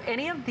 So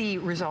any of the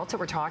results that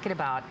we're talking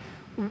about,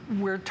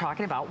 we're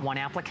talking about one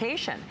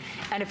application.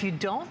 And if you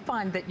don't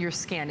find that your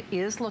skin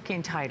is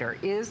looking tighter,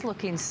 is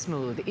looking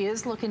smooth,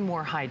 is looking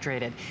more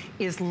hydrated,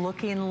 is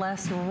looking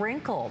less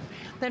wrinkled,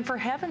 then for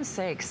heaven's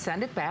sake,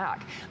 send it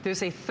back.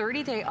 There's a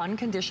 30-day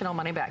unconditional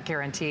money-back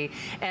guarantee.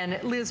 And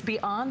Liz,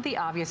 beyond the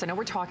obvious, I know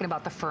we're talking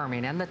about the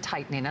firming and the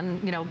tightening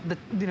and, you know, the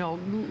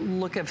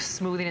look of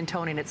smoothing and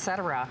toning,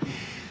 etc.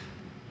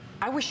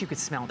 I wish you could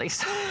smell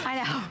these.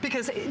 I know.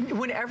 Because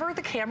whenever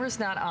the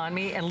camera's not on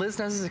me, and Liz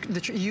knows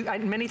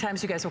many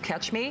times you guys will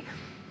catch me,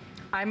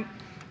 I'm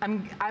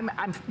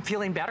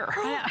feeling better.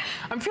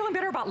 I'm feeling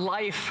better about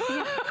life.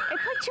 Yeah. It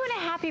puts you in a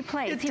happy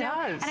place. It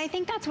does. And I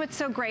think that's what's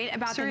so great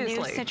about the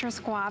new Citrus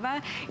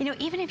Guava. You know,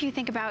 even if you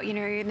think about, you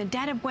know, you're in the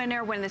dead of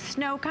winter when the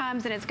snow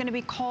comes and it's going to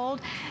be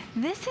cold,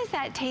 this is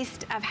that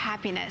taste of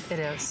happiness. It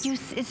is.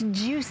 It's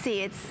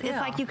juicy. It's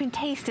like you can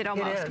taste it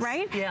almost,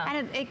 right? Yeah.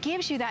 And it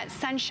gives you that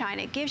sunshine.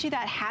 It gives you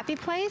that happy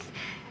place.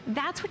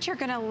 That's what you're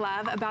gonna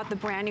love about the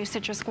brand new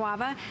Citrus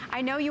Guava.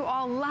 I know you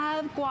all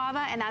love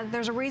guava, and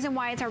there's a reason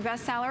why it's our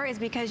bestseller, is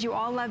because you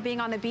all love being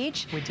on the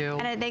beach. We do.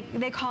 And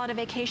they call it a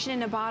vacation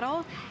in a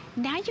bottle.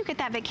 Now you get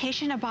that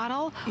vacation in a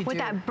bottle with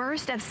that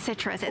burst of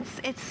citrus.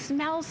 It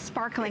smells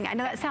sparkling. I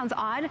know that sounds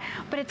odd,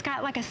 but it's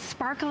got like a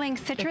sparkling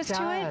citrus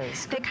to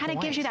it that kind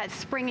of gives you that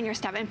spring in your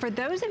step. And for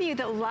those of you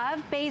that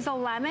love basil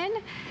lemon,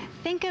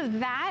 think of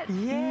that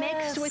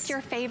mixed with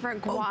your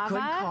favorite guava. Oh,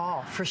 good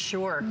call, for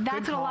sure.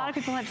 That's what a lot of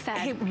people have said.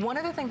 Hey, one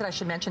other thing that I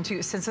should mention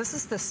too, since this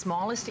is the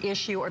smallest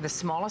issue or the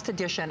smallest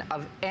edition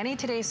of any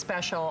Today's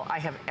Special I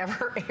have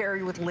ever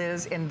aired with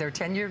Liz in their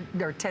 10 years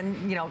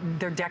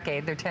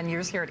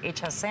here at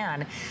HSN,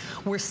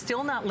 we're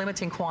still not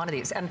limiting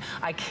quantities. And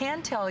I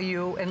can tell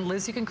you, and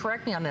Liz, you can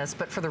correct me on this,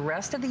 but for the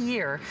rest of the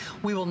year,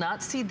 we will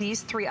not see these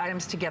 3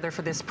 items together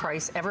for this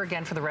price ever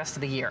again for the rest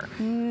of the year.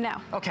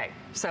 No. Okay,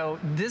 so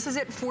this is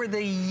it for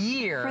the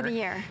year. For the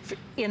year.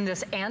 In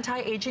this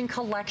anti-aging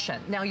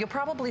collection. Now, you'll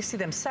probably see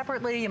them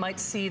separately. You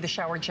might see the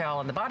shower gel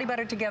and the body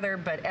butter together,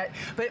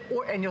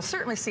 and you'll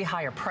certainly see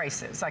higher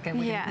prices.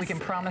 We can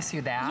promise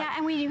you that. Yeah,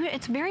 and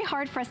it's very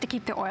hard for us to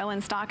keep the oil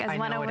in stock, as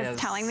Lena was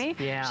telling me.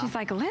 Yeah. She's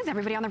like, Liz,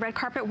 everybody on the red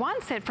carpet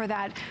wants it for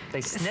that.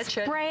 They snitch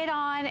it. Spray it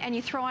on, and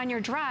you throw on your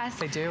dress.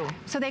 They do.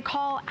 So they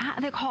call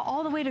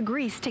all the way to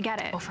Greece to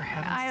get it. Oh, for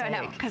heaven's sake. I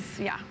don't know, because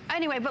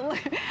Anyway, but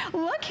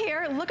look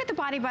here. Look at the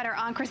body butter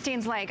on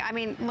Christine's leg. I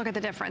mean, look at the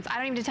difference. I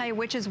don't even tell you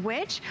which is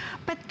which,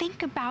 but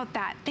think about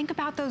that. Think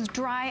about those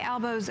dry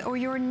elbows or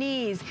your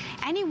knees.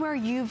 Anywhere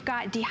you've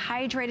got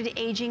dehydrated,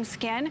 aging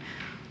skin,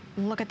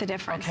 look at the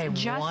difference. Okay,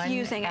 just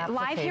using it.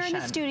 Live here in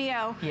the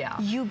studio,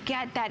 you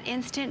get that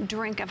instant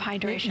drink of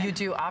hydration. You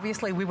do.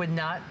 Obviously, we would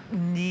not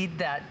need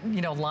that,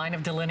 line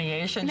of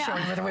delineation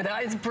showing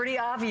without. It's pretty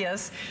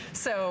obvious.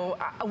 So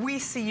we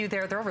see you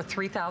there. There are over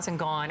 3,000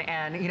 gone.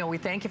 And, we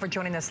thank you for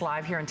joining us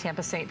live here in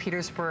Tampa, St.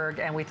 Petersburg.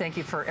 And we thank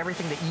you for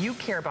everything that you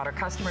care about. Our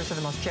customers are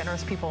the most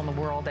generous people in the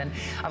world. And,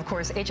 of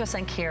course,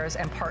 HSN cares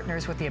and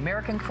partners with the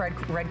American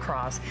Red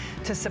Cross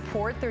to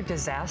support their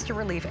disaster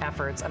relief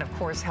efforts and, of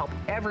course, help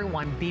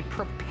everyone be be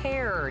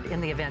prepared in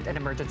the event of an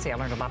emergency. I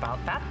learned a lot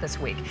about that this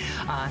week.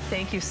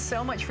 Thank you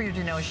so much for your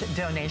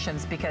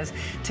donations, because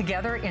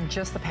together in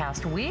just the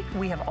past week,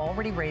 we have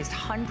already raised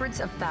hundreds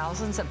of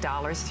thousands of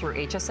dollars through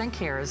HSN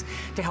Cares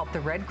to help the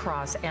Red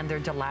Cross and their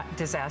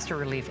disaster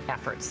relief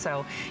efforts.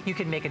 So you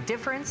can make a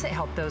difference,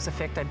 help those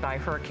affected by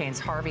Hurricanes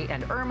Harvey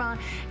and Irma,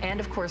 and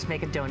of course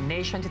make a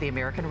donation to the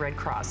American Red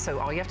Cross. So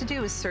all you have to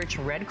do is search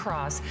Red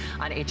Cross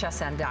on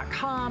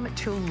hsn.com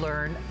to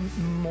learn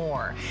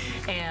more.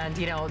 And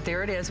you know,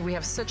 there it is. We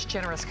have such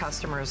generous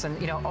customers, and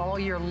you know, all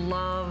your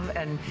love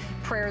and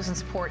prayers and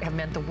support have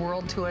meant the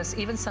world to us.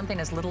 Even something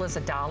as little as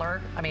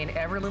 $1, I mean,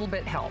 every little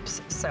bit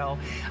helps. So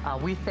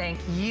we thank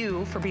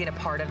you for being a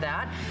part of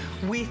that.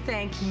 We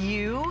thank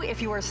you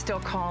if you are still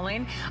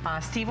calling.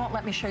 Steve won't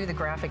let me show you the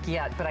graphic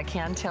yet, but I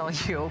can tell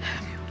you,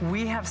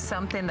 we have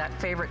something that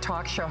favorite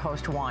talk show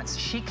host wants.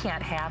 She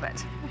can't have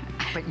it,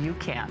 but you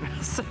can.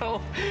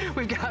 So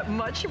we've got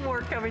much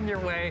more coming your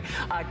way.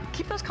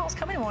 Keep those calls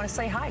coming. I want to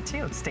say hi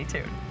too. Stay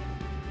tuned.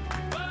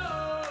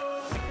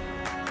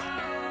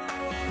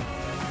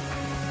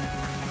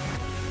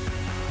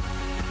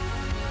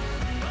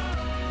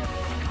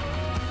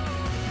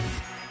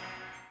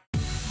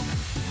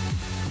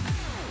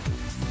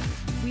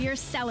 We are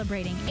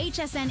celebrating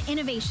HSN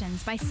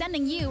innovations by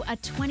sending you a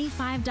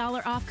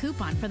 $25 off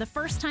coupon for the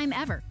first time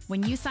ever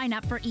when you sign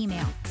up for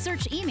email.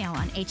 Search email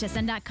on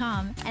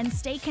hsn.com and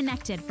stay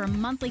connected for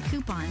monthly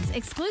coupons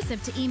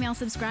exclusive to email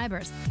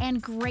subscribers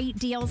and great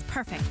deals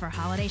perfect for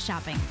holiday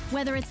shopping.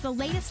 Whether it's the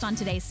latest on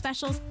today's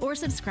specials or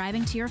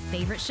subscribing to your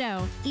favorite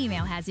show,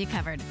 email has you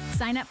covered.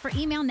 Sign up for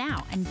email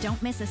now and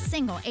don't miss a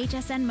single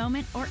HSN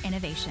moment or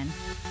innovation.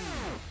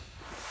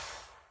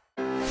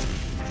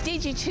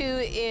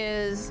 DG2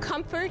 is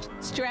comfort,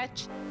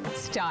 stretch,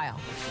 style.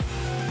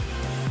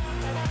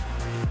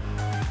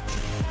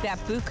 That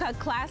boot cut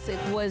classic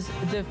was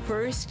the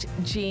first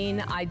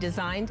jean I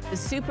designed. The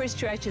Super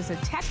Stretch is a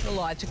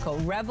technological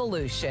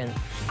revolution.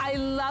 I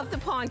love the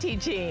Ponte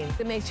jean.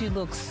 It makes you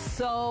look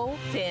so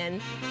thin.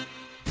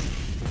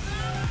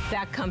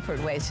 That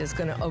comfort waist is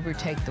going to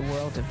overtake the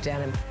world of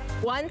denim.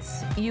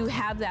 Once you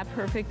have that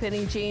perfect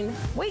fitting jean,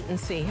 wait and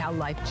see how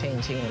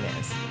life-changing it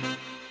is.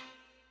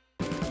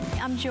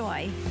 I'm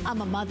Joy.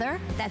 I'm a mother,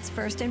 that's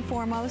first and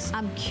foremost.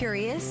 I'm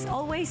curious,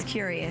 always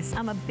curious.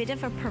 I'm a bit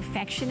of a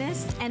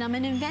perfectionist, and I'm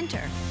an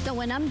inventor. So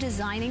when I'm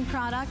designing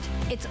product,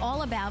 it's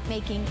all about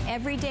making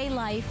everyday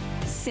life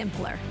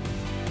simpler.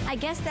 I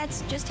guess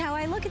that's just how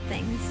I look at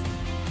things.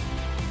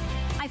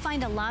 I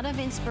find a lot of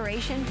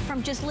inspiration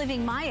from just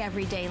living my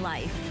everyday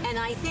life. And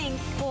I think,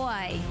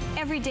 boy,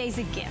 every day's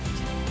a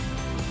gift.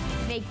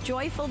 Make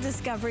joyful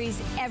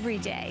discoveries every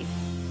day.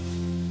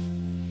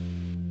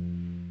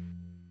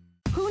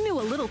 Who knew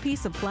a little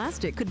piece of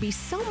plastic could be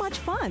so much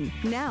fun?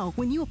 Now,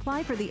 when you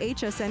apply for the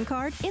HSN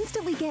card,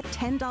 instantly get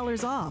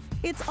 $10 off.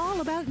 It's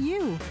all about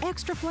you.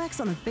 Extra flex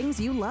on the things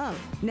you love.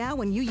 Now,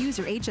 when you use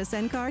your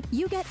HSN card,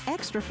 you get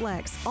extra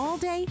flex all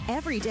day,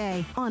 every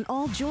day on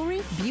all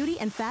jewelry, beauty,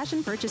 and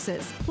fashion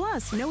purchases.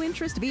 Plus, no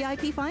interest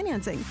VIP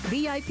financing,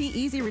 VIP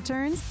easy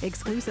returns,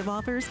 exclusive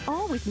offers,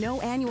 all with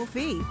no annual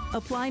fee.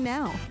 Apply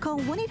now. Call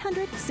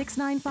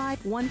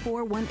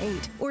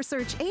 1-800-695-1418 or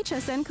search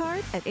HSN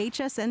card at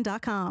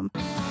hsn.com.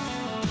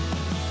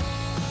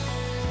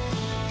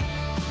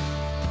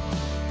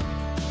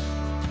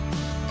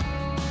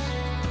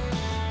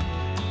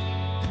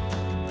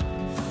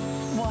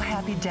 Well,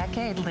 happy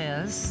decade,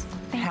 Liz.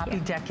 Happy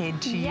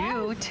decade to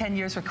you. 10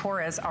 years with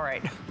Korres. All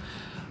right.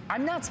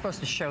 I'm not supposed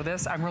to show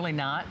this. I'm really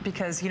not,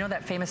 because you know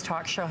that famous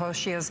talk show host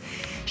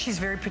she's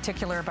very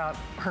particular about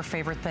her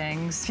favorite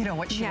things, you know,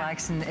 what she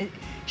likes, and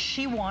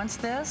she wants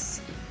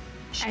this.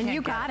 And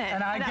you got it.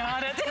 And I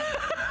got it.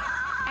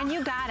 And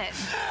you got it.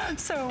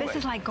 So this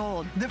is like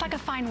gold. It's like a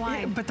fine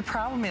wine. But the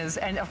problem is,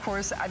 and of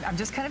course, I'm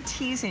just kind of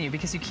teasing you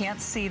because you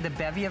can't see the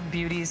bevy of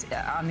beauties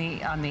on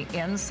the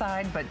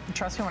inside. But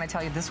trust me when I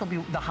tell you, this will be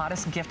the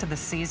hottest gift of the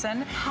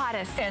season.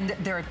 Hottest. And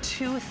there are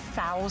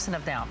 2,000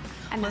 of them.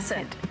 And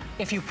listen,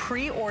 if you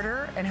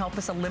pre-order and help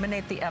us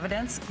eliminate the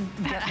evidence,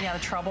 get me out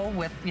of trouble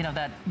with, you know,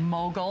 that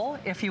mogul,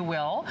 if you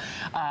will.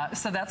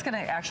 So that's going to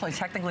actually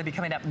technically be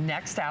coming up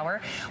next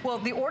hour. Well,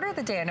 the order of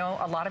the day, I know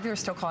a lot of you are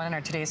still calling on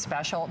our today's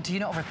special. Do you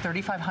know over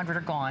 3,500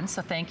 are gone?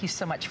 So thank you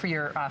so much for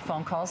your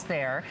phone calls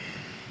there.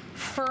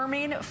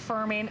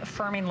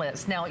 Firming,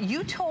 Liz. Now,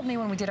 you told me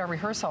when we did our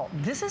rehearsal,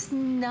 this is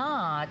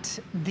not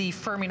the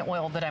firming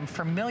oil that I'm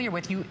familiar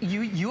with.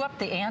 You upped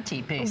the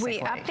ante, basically.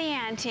 We upped the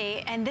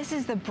ante, and this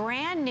is the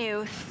brand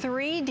new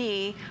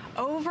 3D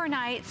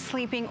overnight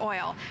sleeping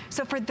oil.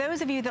 So for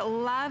those of you that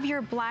love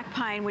your black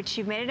pine, which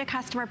you've made it a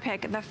customer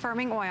pick, the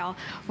firming oil,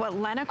 what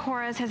Lena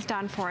Korres has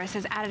done for us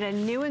is added a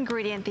new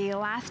ingredient, the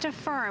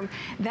Elastafirm,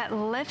 that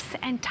lifts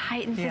and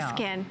tightens the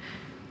skin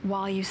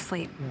while you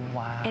sleep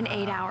in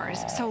 8 hours.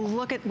 So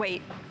look.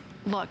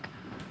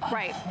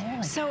 Right.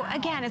 So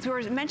again, as we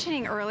were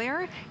mentioning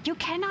earlier, you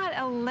cannot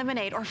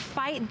eliminate or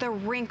fight the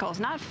wrinkles,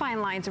 not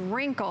fine lines,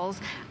 wrinkles,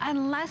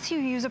 unless you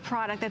use a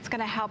product that's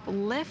going to help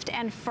lift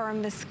and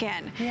firm the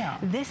skin. Yeah.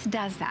 This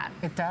does that.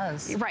 It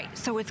does. Right.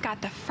 So it's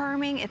got the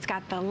firming, it's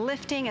got the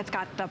lifting, it's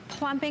got the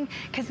plumping,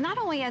 because not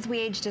only as we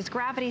age does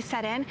gravity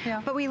set in,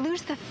 but we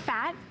lose the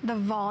fat, the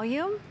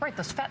volume. Right,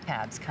 those fat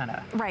pads kind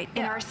of. Right,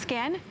 in our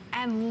skin.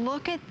 And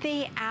look at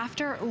the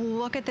after,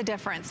 look at the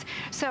difference.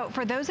 So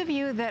for those of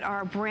you that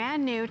are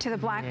brand new to the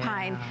black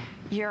pine,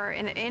 you're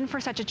in for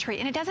such a treat.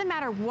 And it doesn't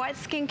matter what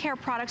skincare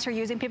products you're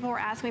using. People were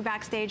asking me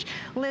backstage,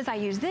 Liz, I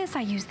use this,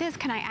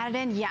 can I add it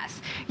in?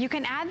 Yes. You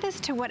can add this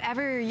to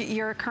whatever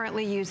you're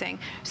currently using.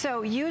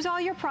 So use all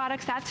your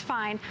products, that's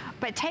fine.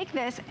 But take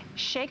this,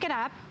 shake it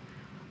up.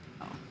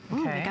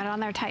 Ooh, they got it on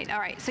there tight. All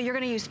right, so you're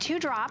gonna use 2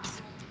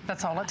 drops.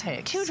 That's all it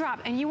takes. 2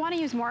 drops, and you want to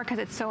use more because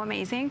it's so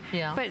amazing.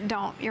 Yeah. But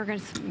don't, you're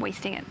just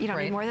wasting it. You don't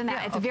need more than that.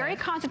 Yeah, it's very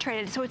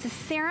concentrated, so it's a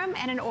serum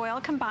and an oil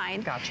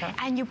combined. Gotcha.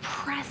 And you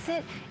press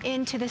it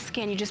into the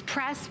skin. You just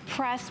press,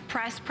 press,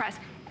 press, press,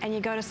 and you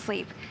go to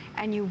sleep.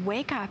 And you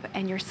wake up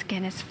and your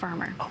skin is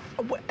firmer. Oh,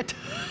 what?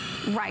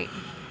 Right.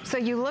 So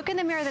you look in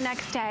the mirror the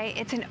next day,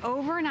 it's an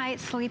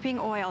overnight sleeping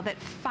oil that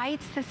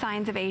fights the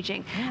signs of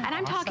aging. And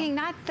I'm talking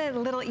not the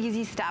little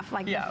easy stuff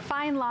like the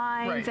fine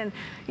lines and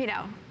you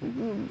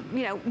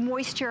know,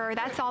 moisture,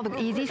 that's all the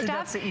easy stuff.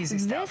 That's the easy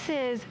stuff. This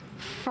is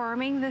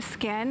firming the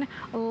skin,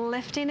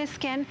 lifting the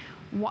skin.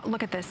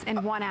 Look at this,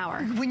 in 1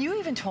 hour. When you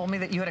even told me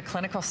that you had a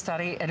clinical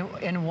study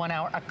in 1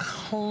 hour, a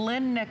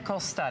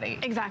clinical study.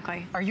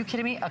 Exactly. Are you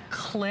kidding me? A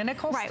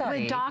clinical study? Right,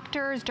 with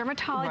doctors,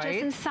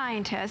 dermatologists, and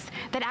scientists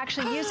that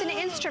actually use an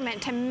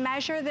instrument to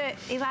measure the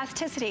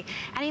elasticity.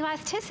 And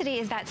elasticity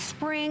is that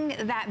spring,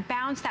 that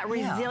bounce, that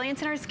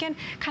resilience in our skin,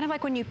 kind of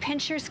like when you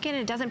pinch your skin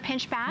and it doesn't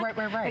pinch back.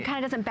 Right. It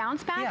kind of doesn't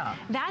bounce back. Yeah.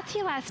 That's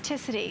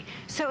elasticity.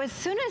 So as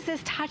soon as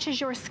this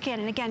touches your skin,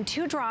 and again,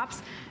 2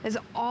 drops is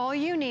all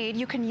you need.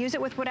 You can use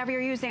it with whatever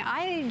you're using.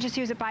 I just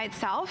use it by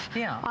itself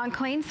on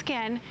clean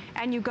skin,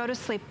 and you go to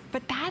sleep.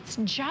 But that's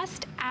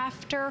just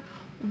after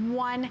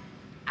 1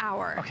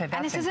 hour. Okay, that's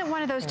and this isn't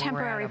one of those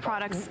temporary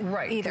products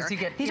either. You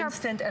get These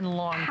instant and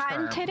long-term.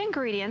 Patented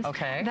ingredients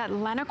that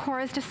Lena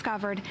Korres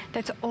discovered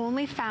that's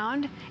only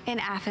found in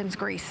Athens,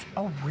 Greece.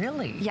 Oh,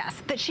 really?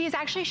 Yes, that she is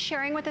actually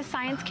sharing with the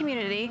science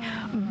community,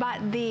 but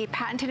the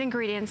patented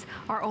ingredients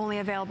are only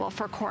available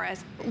for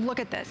Korres. Look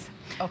at this.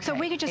 Okay, so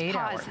we could just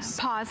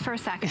pause for a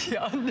second.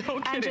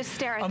 And just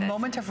stare at this. A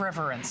moment of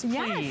reverence, please.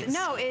 Yes,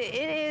 no, it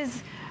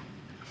is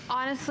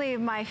honestly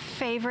my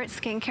favorite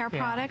skincare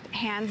product,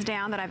 hands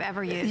down, that I've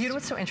ever used. You know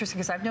what's so interesting,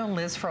 because I've known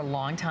Liz for a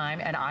long time,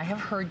 and I have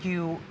heard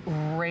you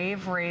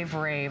rave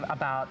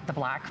about the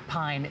black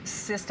pine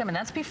system, and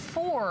that's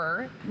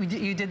before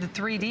you did the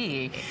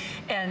 3D.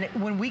 And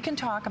when we can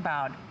talk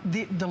about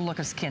the look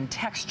of skin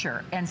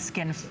texture and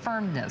skin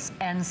firmness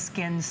and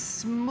skin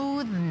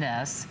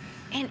smoothness.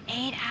 In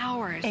 8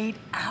 hours. 8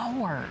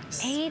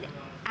 hours. 8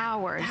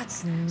 hours.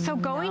 That's so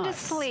going to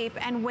sleep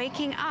and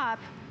waking up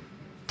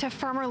to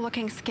firmer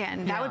looking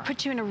skin. That would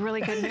put you in a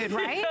really good mood,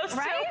 right? Yes,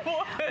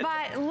 right?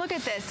 But look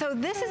at this. So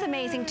this is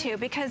amazing too,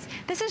 because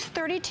this is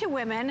 32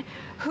 women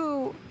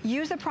who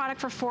use the product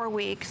for 4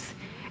 weeks.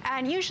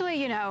 And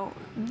usually, you know,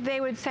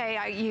 they would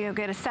say you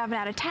get a 7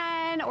 out of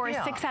 10 or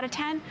a 6 out of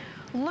 10.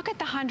 Look at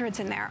the hundreds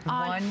in there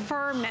on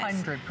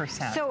firmness.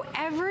 100%. So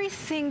every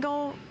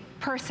single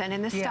person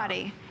in the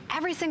study,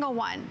 every single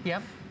one,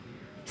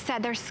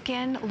 said their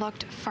skin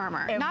looked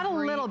firmer. Not a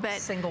little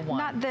bit. Single one.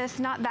 Not this,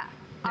 not that.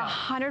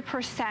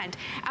 100%.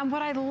 And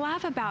what I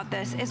love about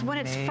this is when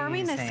it's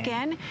firming the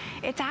skin,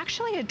 it's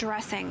actually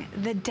addressing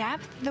the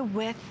depth, the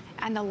width,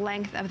 and the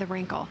length of the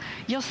wrinkle.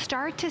 You'll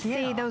start to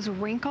see those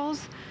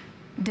wrinkles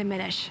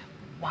diminish.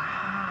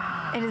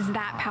 Wow. It is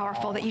that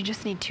powerful that you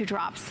just need 2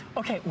 drops.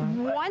 Okay.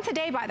 Once a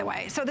day, by the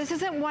way. So this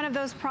isn't one of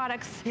those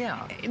products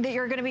that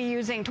you're going to be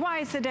using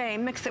twice a day.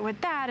 Mix it with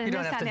that and you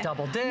don't have to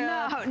double dip.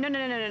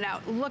 No.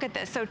 Look at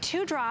this. So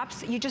 2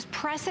 drops. You just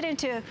press it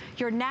into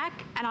your neck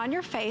and on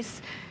your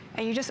face.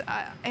 And you just,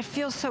 it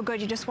feels so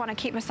good, you just want to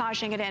keep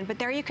massaging it in. But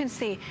there you can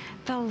see,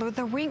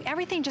 the ring,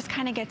 everything just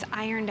kind of gets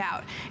ironed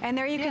out. And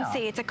there you can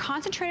see, it's a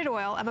concentrated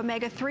oil of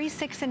omega-3,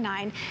 6, and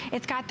 9.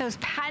 It's got those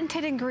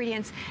patented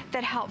ingredients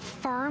that help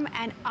firm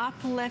and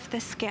uplift the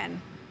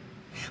skin.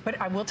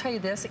 But I will tell you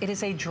this, it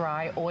is a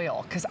dry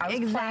oil, because I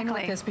was playing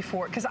with this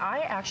before, because I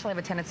actually have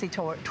a tendency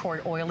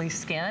toward oily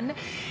skin.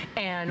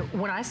 And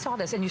when I saw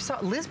this, and you saw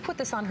Liz put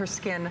this on her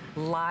skin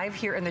live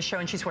here in the show,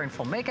 and she's wearing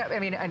full makeup, I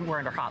mean, and we're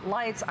under hot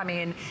lights. I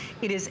mean,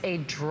 it is a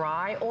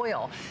dry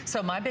oil.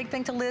 So my big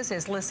thing to Liz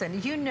is,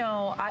 listen, you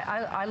know,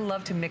 I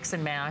love to mix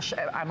and mash.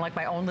 I'm like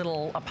my own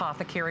little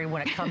apothecary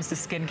when it comes to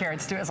skincare.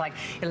 It's like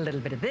a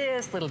little bit of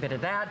this, a little bit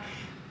of that.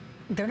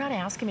 They're not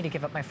asking me to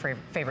give up my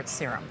favorite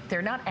serum.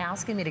 They're not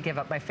asking me to give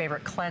up my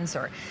favorite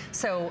cleanser.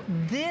 So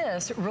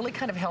this really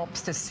kind of helps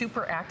to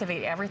super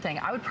activate everything.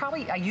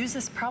 I use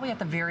this probably at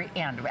the very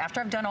end, after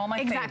I've done all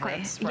my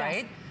favorites,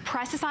 right? Yes.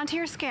 Press this onto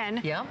your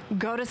skin. Yeah.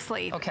 Go to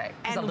sleep. Okay,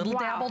 because a little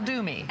dab will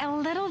do me. A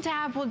little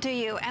dab will do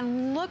you.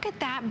 And look at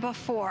that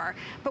before.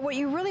 But what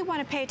you really want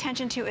to pay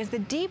attention to is the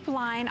deep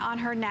line on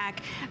her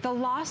neck, the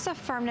loss of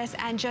firmness,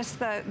 and just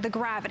the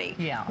gravity.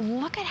 Yeah.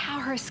 Look at how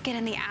her skin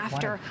in the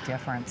after. What a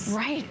difference.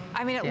 Right.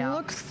 I mean, it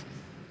looks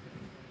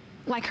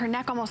like her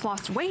neck almost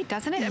lost weight,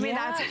 doesn't it? I mean,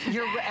 that's,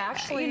 you're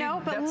actually, you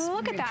know, but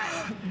look at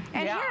that.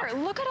 And here,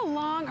 look at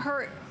along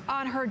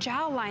on her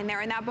jowl line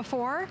there, and that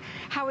before,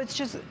 how it's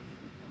just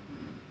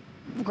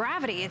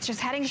gravity, it's just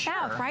heading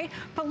south, right?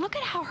 But look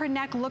at how her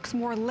neck looks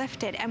more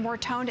lifted and more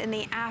toned in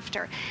the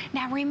after.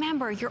 Now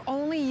remember, you're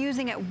only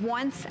using it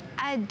once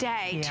a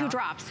day, 2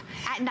 drops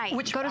at night.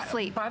 Go to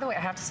sleep. By the way, I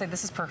have to say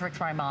this is perfect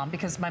for my mom,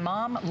 because my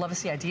mom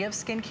loves the idea of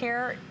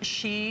skincare.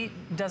 She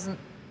doesn't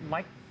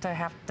like to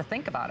have to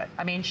think about it.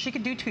 I mean, she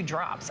could do 2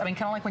 drops. I mean,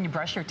 kind of like when you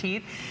brush your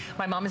teeth.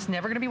 My mom is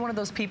never gonna be one of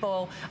those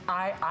people.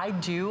 I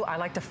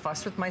like to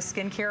fuss with my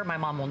skincare. My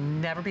mom will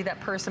never be that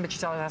person, but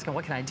she's always asking,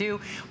 what can I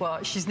do?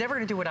 Well, she's never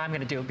gonna do what I'm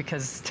gonna do,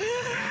 because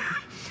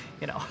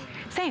you know.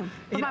 Same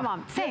with my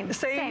mom. Same.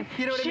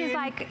 You know what I mean? She's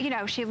like, you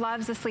know, she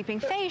loves the sleeping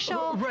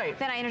facial. Right.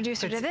 Then I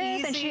introduced her to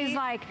this, and she's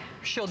like,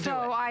 she'll do it.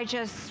 So I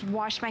just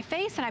wash my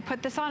face and I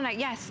put this on.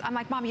 And I'm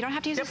like, Mom, you don't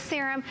have to use a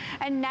serum,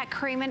 a neck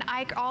cream, and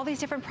all these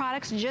different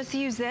products. Just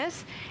use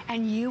this,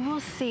 and you will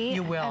see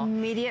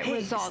immediate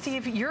results.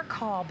 Steve, your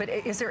call, but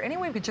is there any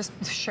way we could just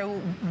show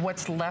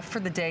what's left for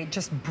the day,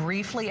 just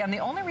briefly? And the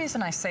only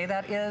reason I say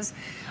that is,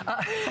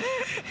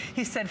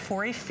 he said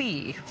for a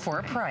fee, for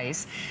a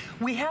price,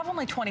 we have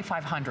only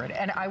 2,500.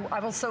 And I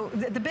will, so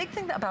the big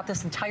thing about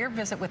this entire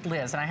visit with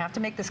Liz, and I have to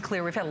make this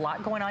clear, we've had a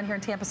lot going on here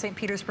in Tampa, St.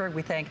 Petersburg.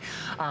 We think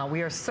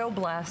we are so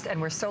blessed,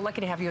 and we're so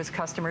lucky to have you as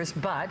customers,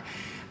 but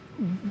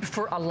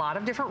for a lot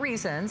of different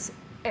reasons,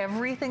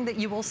 everything that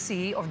you will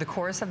see over the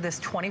course of this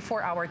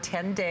 24-hour,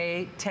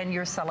 10-day,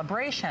 10-year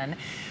celebration,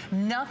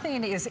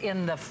 nothing is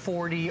in the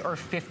 40 or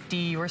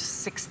 50 or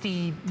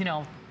 60, you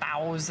know,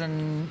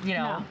 thousand, you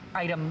know,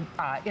 item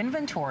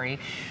inventory.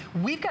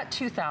 We've got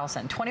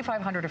 2,000,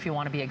 2,500 if you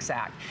want to be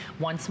exact.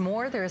 Once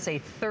more, there's a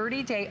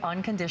 30-day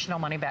unconditional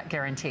money-back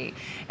guarantee.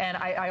 And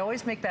I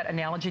always make that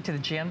analogy to the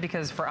gym,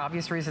 because for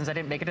obvious reasons, I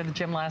didn't make it to the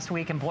gym last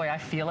week, and boy, I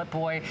feel it,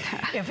 boy.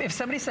 If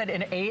somebody said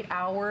in 8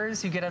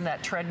 hours you get on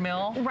that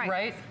treadmill,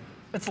 right?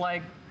 It's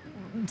like,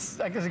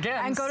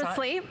 again, and go to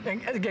sleep.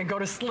 Again, go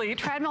to sleep.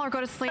 Treadmill or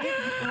go to sleep,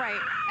 right?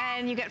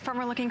 And you get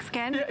firmer looking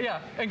skin. Yeah,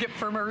 and get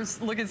firmer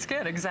looking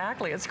skin,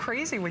 exactly. It's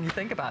crazy when you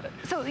think about it.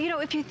 So, you know,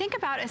 if you think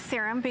about a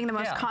serum being the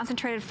most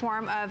concentrated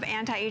form of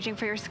anti-aging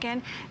for your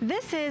skin,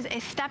 this is a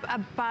step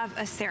above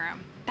a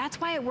serum.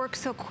 That's why it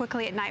works so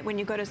quickly at night when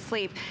you go to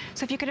sleep.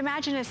 So if you could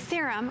imagine a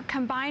serum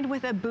combined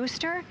with a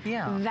booster,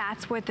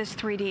 that's what this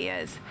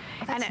 3D is.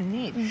 Oh, that's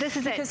neat. This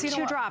is because it.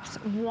 2 drops.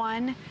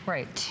 1,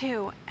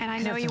 2. And I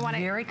know you want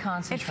it. Very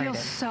concentrated. It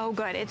feels so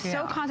good. It's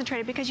so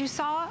concentrated, because you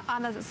saw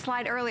on the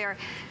slide earlier,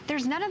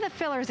 there's none of the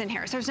fillers in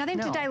here. So there's nothing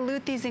to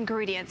dilute these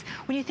ingredients.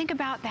 When you think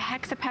about the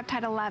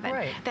hexapeptide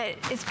 11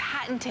 that is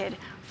patented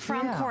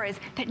from Korres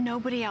that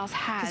nobody else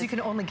has. Because you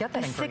can only get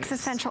that ingredient. 6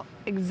 essential,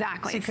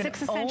 exactly. So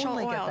 6 essential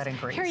oils.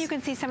 Here you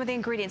can see some of the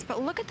ingredients,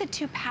 but look at the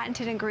 2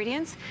 patented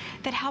ingredients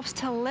that helps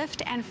to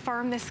lift and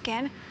firm the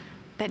skin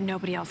that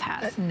nobody else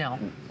has.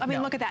 I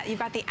mean, look at that. You've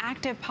got the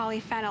active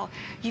polyphenol.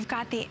 You've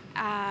got the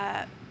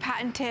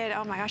patented,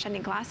 oh my gosh, I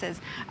need glasses,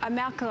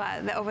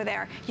 Amalcala over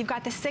there. You've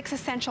got the 6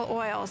 essential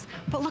oils.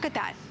 But look at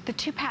that. The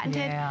 2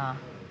 patented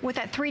with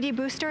that 3D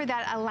booster,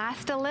 that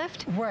Elasta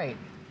Lift. Right.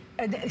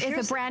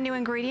 Is a brand new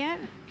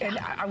ingredient. And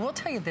I will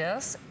tell you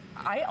this,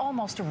 I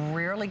almost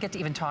rarely get to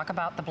even talk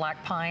about the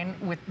black pine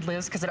with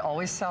Liz, because it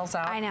always sells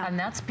out. I know. And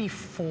that's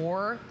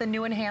before the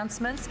new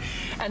enhancements.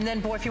 And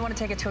then, boy, if you want to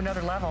take it to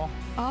another level,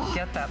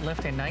 get that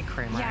lifting night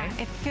cream, right?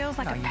 Yeah, it feels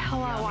like a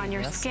pillow on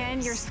your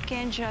skin. Your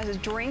skin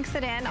just drinks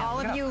it in. All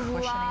of you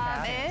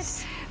love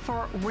it.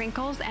 For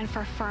wrinkles and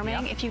for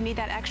firming. If you need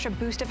that extra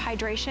boost of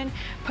hydration,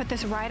 put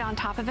this right on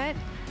top of it.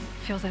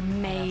 Feels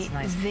amazing.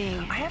 Nice.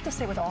 I have to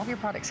say, with all of your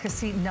products, because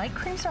see, night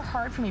creams are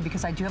hard for me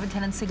because I do have a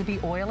tendency to be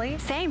oily.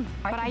 Same,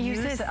 but I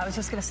use this. I was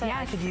just going to say,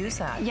 I could use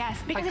that. Yes,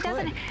 because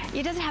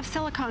it doesn't have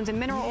silicones and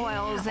mineral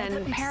oils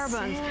and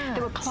parabens that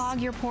would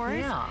clog your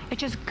pores. It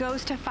just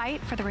goes to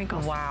fight for the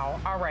wrinkles. Wow.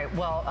 All right.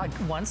 Well,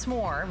 once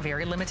more,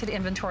 very limited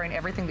inventory and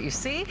everything that you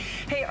see.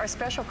 Hey, our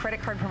special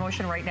credit card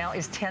promotion right now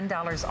is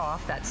 $10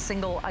 off that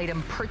single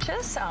item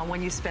purchase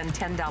when you spend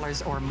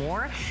 $10 or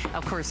more.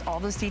 Of course, all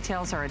those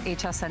details are at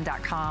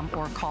hsn.com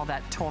or call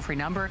that toll-free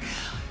number.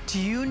 Do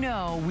you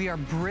know we are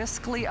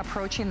briskly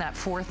approaching that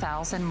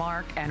 4,000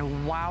 mark,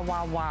 and wow,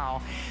 wow,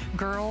 wow.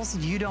 Girls,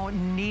 you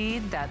don't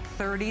need that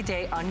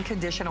 30-day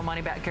unconditional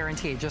money-back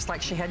guarantee. Just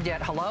like she had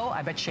yet, hello,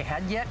 I bet she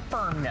had yet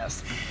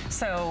firmness.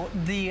 So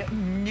the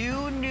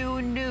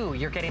new,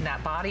 you're getting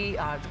that body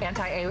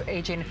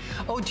anti-aging.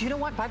 Oh, do you know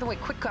what? By the way,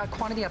 quick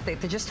quantity update.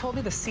 They just told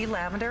me the sea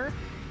lavender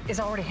is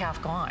already half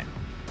gone.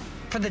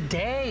 For the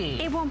day.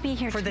 It won't be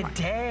here for tomorrow.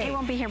 the day. It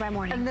won't be here by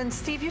morning. And then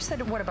Steve, you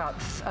said what about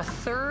a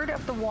third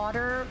of the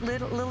water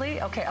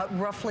lily? Okay,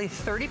 roughly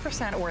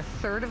 30% or a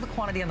third of the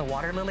quantity in the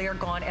water lily are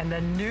gone. And the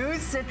new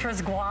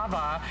citrus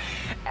guava,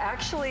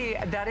 actually,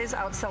 that is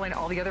outselling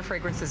all the other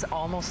fragrances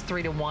almost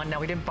 3 to 1. Now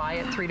we didn't buy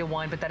it 3 to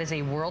 1, but that is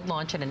a world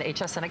launch and an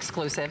HSN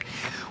exclusive.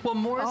 Well,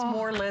 more is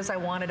more, Liz. I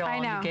want it all.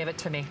 And you gave it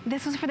to me.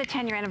 This was for the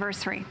 10-year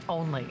anniversary.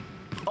 Only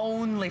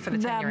for the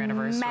 10-year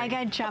anniversary.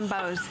 Mega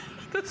jumbos.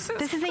 This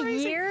is a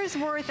year's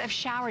worth of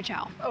shower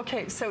gel.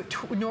 Okay, so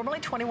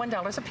normally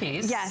 $21 a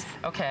piece. Yes.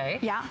 Okay.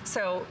 Yeah.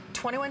 So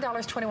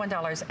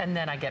 $21, and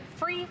then I get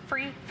free.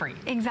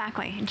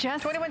 Exactly.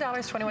 Just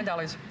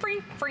 $21,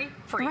 free.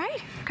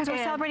 Right, because we're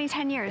celebrating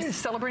 10 years.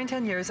 Celebrating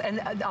 10 years,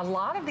 and a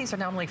lot of these are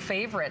not only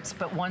favorites,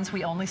 but ones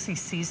we only see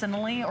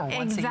seasonally or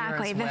once a year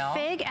as well. The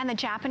fig and the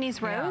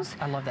Japanese rose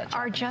I love that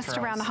are just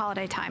around the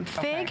holiday time.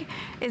 Fig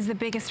is the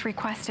biggest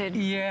requested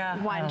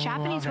one.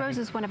 Japanese rose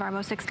is one of our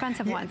most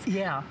expensive ones.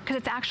 Yeah.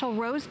 Because it's actual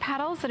rose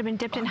petals that have been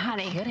dipped in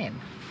honey. No kidding.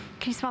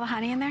 Can you smell the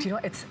honey in there? Do you know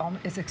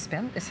it's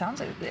expensive? It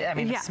sounds,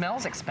 it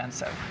smells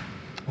expensive.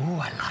 Ooh, I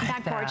like that.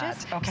 Isn't that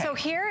gorgeous? Okay. So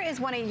here is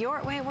one of your,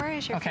 where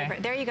is your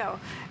favorite? There you go.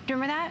 Do you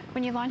remember that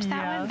when you launched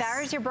that one?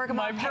 There's your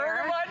bergamot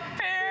pear. My bergamot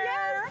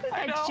pear.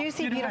 Yes, a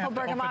juicy, beautiful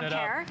bergamot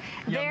pear.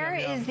 There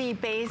is the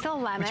basil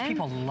lemon. Which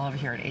people love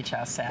here at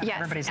HSN.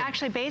 Yes,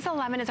 actually basil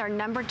lemon is our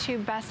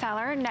 #2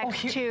 bestseller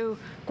next to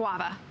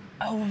guava.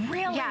 Oh,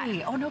 really?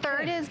 Yeah. Oh, no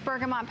Third is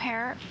bergamot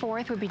pear.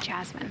 Fourth would be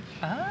jasmine.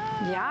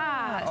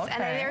 Ah, yes. okay.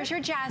 And then there's your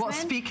jasmine. Well,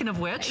 speaking of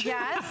which.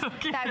 Yes.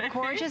 That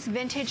gorgeous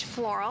vintage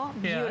floral.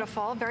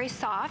 Beautiful. Very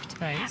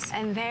soft. Nice.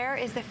 And there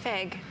is the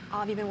fig.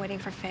 All of you have been waiting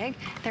for fig.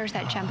 There's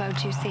that jumbo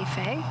juicy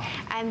fig.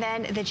 And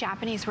then the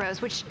Japanese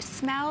rose, which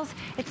smells,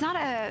 it's not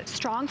a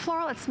strong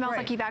floral. It smells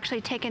like you've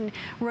actually taken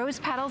rose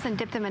petals and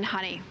dipped them in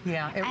honey.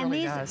 Yeah, it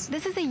really does.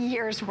 This is a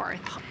year's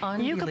worth.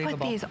 You could put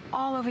these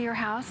all over your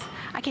house.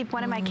 I keep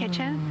one in my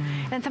kitchen.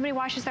 Then somebody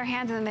washes their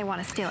hands and then they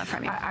want to steal it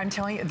from you. I'm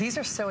telling you, these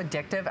are so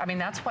addictive. I mean,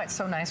 that's why it's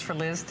so nice for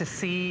Liz to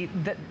see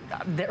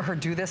her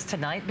do this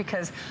tonight,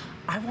 because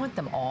I want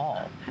them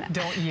all,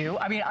 don't you?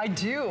 I mean, I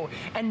do.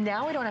 And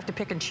now I don't have to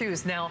pick and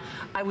choose. Now,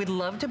 I would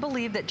love to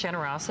believe that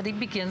generosity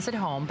begins at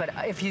home, but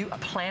if you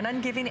plan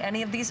on giving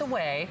any of these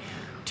away,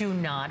 do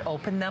not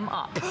open them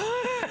up.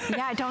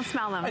 Yeah, don't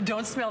smell them.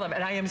 Don't smell them.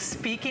 And I am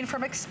speaking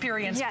from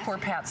experience. Yes. Poor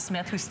Pat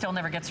Smith, who still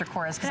never gets her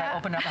Korres, because I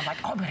open it up and I'm like,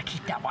 oh, I'm going to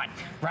keep that one,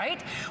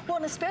 right? Well,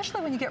 and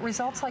especially when you get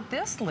results like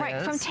this, Liz.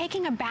 Right, from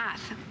taking a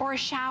bath or a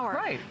shower.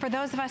 Right. For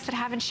those of us that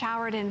haven't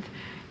showered in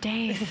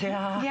days.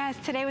 Yeah. Yes,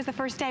 today was the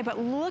first day, but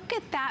look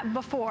at that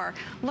before.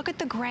 Look at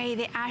the gray,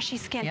 the ashy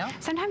skin. Yep.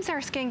 Sometimes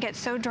our skin gets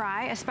so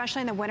dry, especially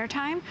in the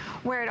wintertime,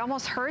 where it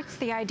almost hurts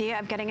the idea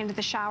of getting into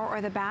the shower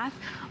or the bath.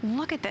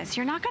 Look at this.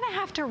 You're not going to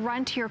have to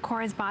run to your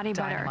Korres body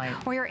butter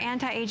or your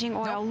anti-aging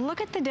oil. Nope.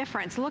 Look at the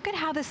difference. Look at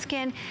how the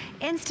skin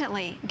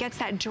instantly gets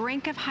that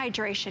drink of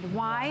hydration.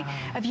 Why?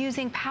 Wow. Of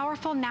using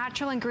powerful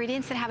natural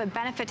ingredients that have a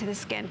benefit to the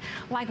skin,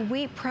 like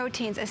wheat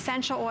proteins,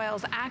 essential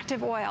oils,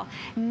 active oil.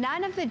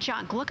 None of the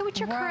junk. Look at what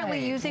you're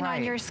currently using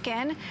on your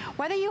skin.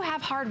 Whether you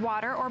have hard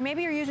water or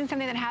maybe you're using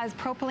something that has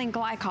propylene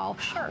glycol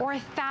or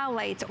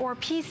phthalates or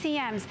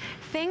PCMs,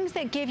 things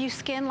that give you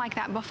skin like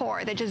that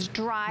before, that just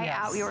dry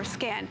out your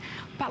skin.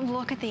 But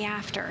look at the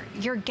after.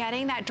 You're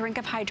getting that drink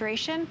of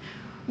hydration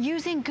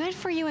using good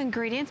for you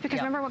ingredients, because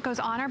remember, what goes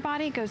on our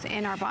body goes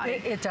in our body.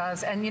 It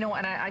does. And and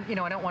I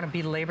don't want to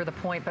belabor the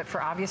point, but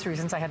for obvious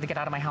reasons I had to get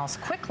out of my house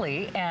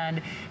quickly,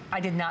 and I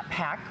did not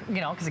pack,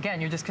 because again,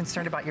 you're just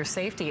concerned about your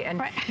safety.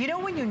 And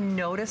when you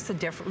notice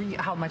the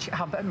how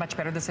much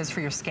better this is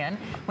for your skin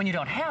when you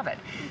don't have it.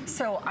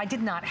 So I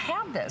did not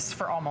have this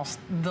for almost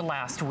the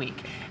last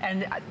week.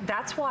 And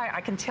that's why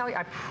I can tell you,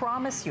 I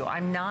promise you,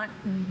 I'm not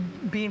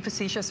being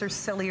facetious or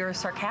silly or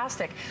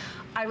sarcastic.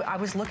 I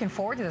was looking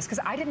forward to this because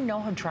I didn't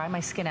know how dry my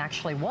skin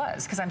actually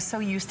was, because I'm so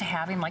used to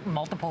having like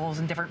multiples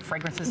and different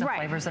fragrances and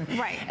flavors.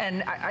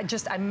 And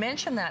I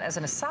mentioned that as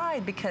an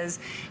aside because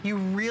you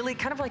really,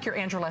 kind of like your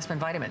Andrew Lessman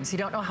vitamins, you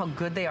don't know how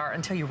good they are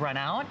until you run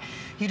out.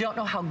 You don't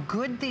know how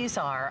good these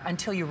are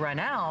until you run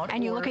out.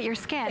 And you look at your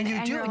skin. And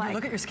you you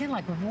look at your skin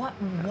like, what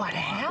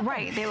happened?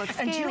 Right, they look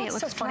scaly, and do you know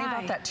what's so funny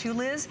about that too,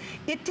 Liz?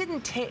 It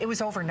didn't take, it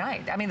was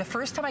overnight. I mean, the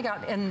first time I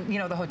got in,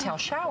 the hotel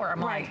shower, I'm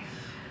like,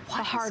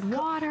 the hard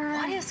water.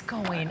 What is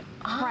going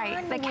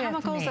on? The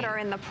chemicals that are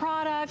in the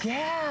product.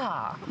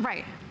 Yeah.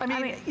 Right.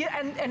 I mean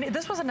and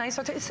this was a nice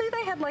hotel. See,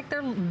 they had like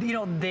their,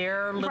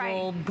 their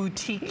little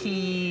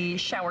boutique-y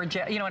shower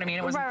gel. You know what I mean?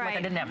 It wasn't like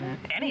I didn't have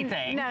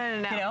anything.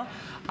 No.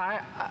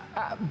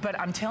 But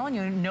I'm telling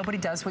you, nobody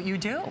does what you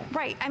do.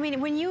 Right. I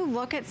mean, when you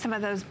look at some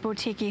of those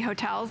boutique-y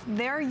hotels,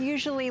 they're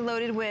usually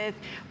loaded with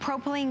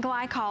propylene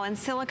glycol and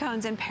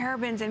silicones and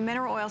parabens and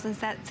mineral oils and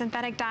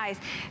synthetic dyes,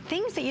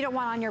 things that you don't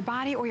want on your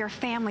body or your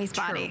family's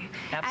body.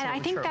 Absolutely. And I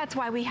think that's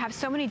why we have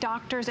so many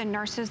doctors and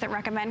nurses that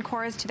recommend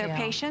Korres to their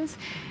patients.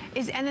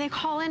 And they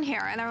call in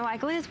here and they're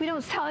like, Liz, we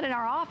don't sell it in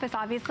our office,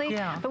 obviously,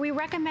 but we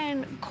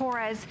recommend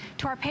Korres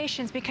to our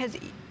patients because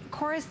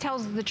Korres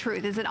tells the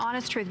truth, is an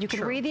honest truth. You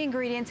can read the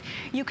ingredients.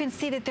 You can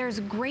see that there's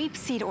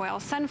grapeseed oil,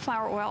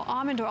 sunflower oil,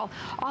 almond oil,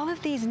 all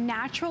of these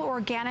natural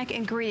organic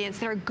ingredients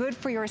that are good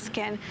for your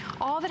skin,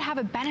 all that have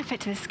a benefit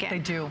to the skin. They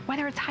do.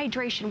 Whether it's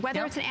hydration,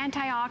 whether it's an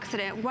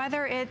antioxidant,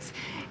 whether it's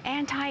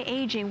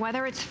anti-aging,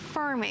 whether it's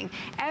firming.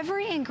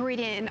 Every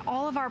ingredient in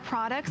all of our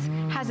products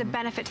has a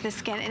benefit to the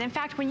skin. And in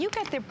fact, when you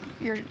get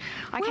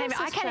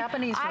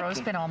Japanese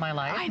rose been all my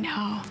life? I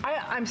know.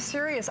 I'm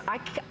serious. I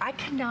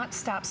cannot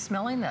stop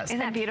smelling this. Isn't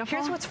that beautiful?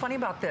 Here's what's funny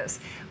about this.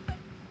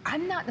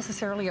 I'm not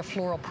necessarily a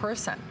floral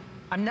person.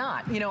 I'm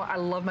not. You know, I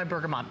love my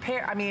bergamot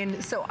pear. I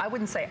mean, so I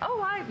wouldn't say,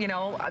 oh,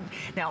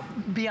 now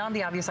beyond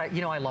the obvious, I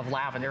love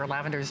lavender.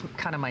 Lavender's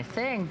kind of my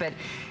thing, but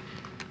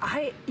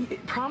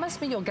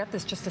promise me you'll get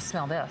this just to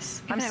smell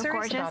this. I'm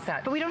serious about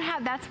that. But we don't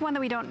have, that's one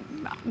that we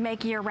don't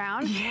make year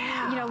round.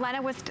 Yeah. You know,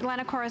 Lena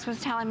Korres was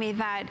telling me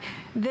that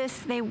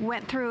they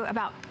went through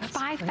about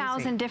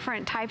 5,000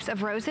 different types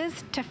of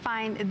roses to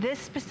find this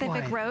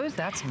specific rose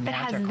that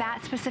has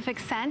that specific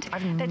scent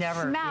that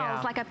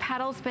smells like a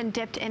petal's been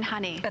dipped in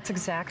honey. That's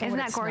exactly Isn't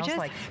what that it gorgeous? smells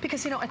like.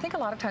 Because, I think a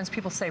lot of times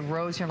people say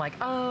rose, you're like,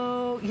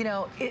 oh,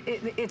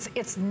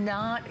 it's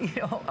not,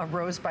 a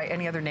rose by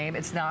any other name.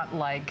 It's not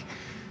like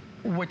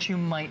what you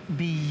might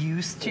be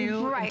used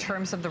to in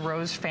terms of the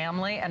rose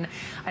family. And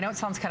I know it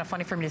sounds kind of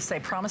funny for me to say,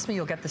 promise me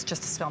you'll get this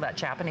just to smell that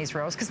Japanese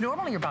rose, because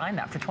normally you're buying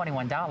that for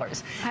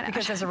 $21.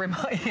 Because as a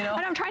reminder,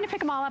 But I'm trying to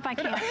pick them all up, I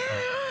can't.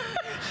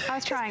 I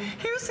was trying.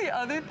 Here's the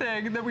other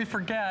thing that we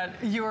forget.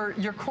 Your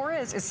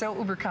Korres is so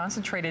uber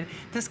concentrated.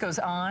 This goes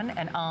on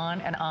and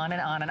on and on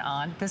and on and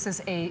on. This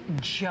is a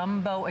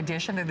jumbo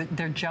edition.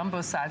 They're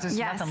jumbo sizes.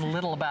 There's nothing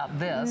little about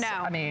this. No.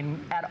 I mean,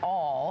 at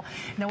all.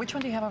 Now, which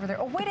one do you have over there?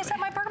 Oh, wait, is that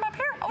my bergamot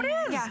pear? Oh, it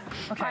is. Yeah.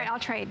 Okay. All right, I'll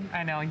trade.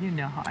 I know,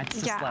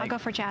 it's just I'll go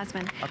for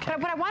jasmine. Okay.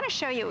 But what I want to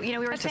show you, we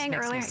were saying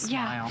earlier,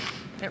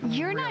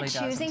 you're really not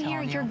choosing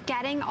here. You're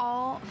getting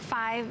all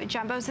 5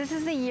 jumbos. This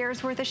is a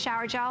year's worth of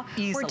shower gel.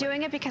 Easily. We're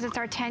doing it because it's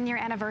our 10-year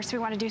anniversary.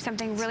 We want to do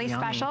something really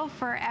special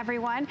for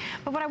everyone.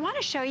 But what I want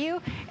to show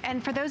you,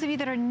 and for those of you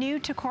that are new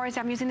to Korres,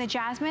 I'm using the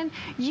jasmine,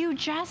 you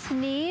just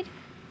need,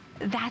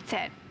 that's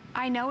it.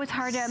 I know it's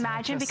hard to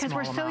imagine because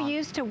we're so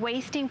used to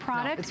wasting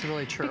products. No, it's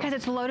really true. Because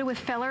it's loaded with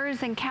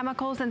fillers and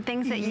chemicals and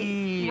things that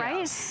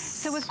right?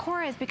 So with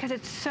Korres, because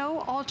it's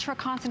so ultra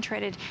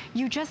concentrated,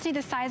 you just need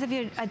the size of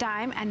a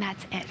dime, and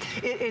that's it.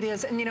 It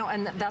is, and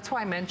and that's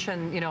why I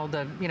mentioned,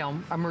 the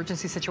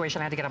emergency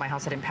situation I had to get out of my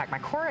house. I didn't pack my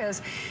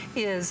Korres.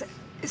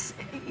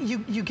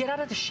 You get out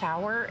of the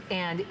shower,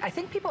 and I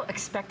think people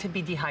expect to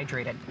be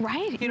dehydrated.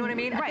 Right. You know what I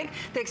mean? Right. I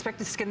think they expect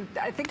the skin,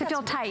 to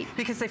feel tight.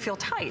 Because they feel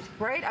tight,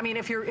 right? I mean,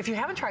 if you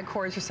haven't tried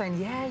Korres, you're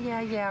saying,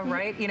 yeah,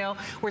 right?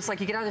 Where it's like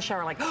you get out of the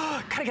shower like,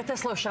 oh, gotta get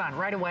this lotion on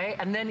right away.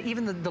 And then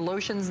even the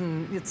lotions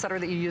and et cetera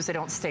that you use, they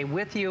don't stay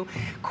with you.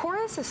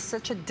 Korres is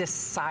such a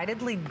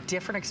decidedly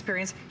different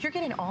experience. You're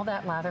getting all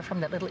that lather from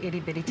that little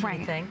itty bitty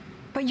teeny thing.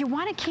 But you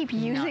want to keep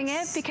using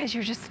it because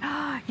you're just,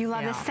 you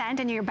love the scent,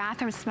 and your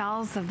bathroom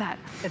smells of that.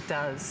 It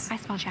does. I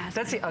smell jasmine.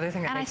 That's the other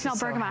thing that makes me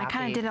so happy. And I smell bergamot. I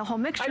kind of did a whole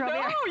mixture over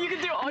here. I know, you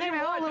can do all you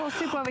want. A little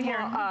soup over here.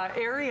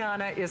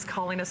 Ariana is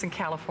calling us in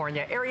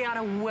California.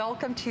 Ariana,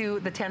 welcome to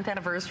the 10th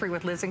anniversary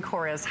with Liz and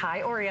Korres. Hi,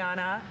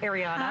 Ariana.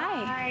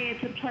 Hi,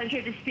 it's a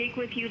pleasure to speak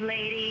with you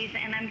ladies,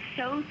 and I'm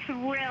so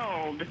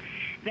thrilled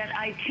that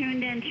I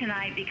tuned in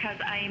tonight because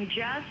I am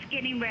just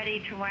getting ready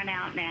to run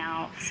out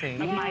now of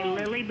my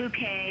lily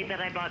bouquet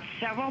that I bought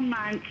several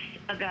months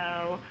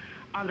ago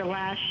on the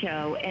last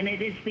show, and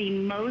it is the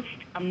most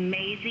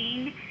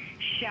amazing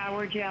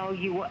shower gel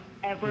you will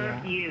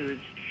ever use.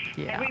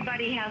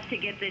 Everybody has to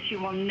get this. You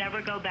will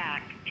never go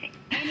back to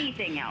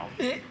anything else.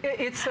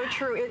 It's so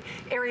true.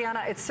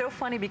 Ariana, it's so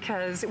funny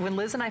because when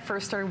Liz and I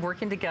first started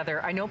working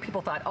together, I know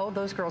people thought, oh,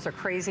 those girls are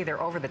crazy.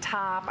 They're over the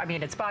top. I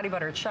mean, it's body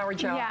butter, it's shower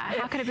gel. Yeah,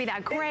 how could it be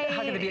that great?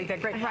 How could it be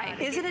that great? Right.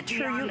 Isn't it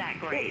true? That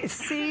great.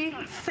 See,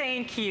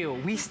 thank you.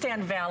 We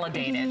stand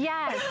validated.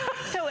 Yes.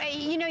 So,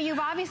 you've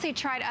obviously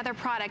tried other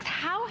products.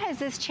 How has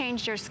this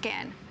changed your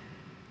skin?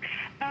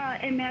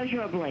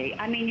 Immeasurably.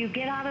 I mean, you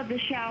get out of the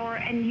shower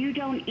and you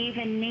don't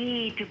even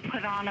need to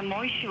put on a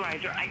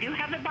moisturizer. I do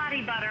have the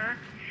body butter,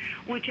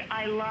 which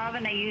I love,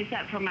 and I use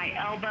that for my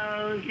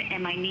elbows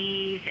and my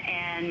knees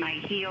and my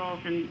heels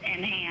and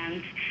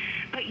hands.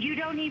 But you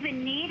don't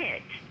even need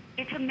it.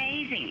 It's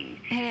amazing.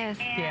 It is.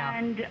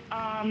 And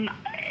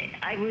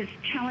I was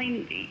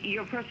telling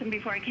your person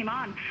before I came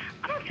on,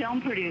 I'm a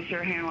film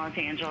producer here in Los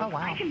Angeles. Oh,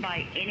 wow. I can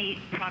buy any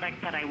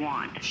product that I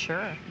want.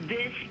 Sure.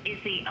 This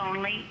is the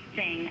only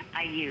thing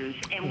I use.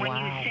 And when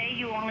you say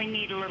you only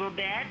need a little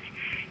bit,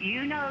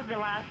 you know the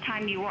last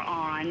time you were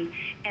on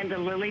and the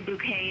lily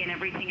bouquet and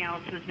everything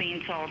else was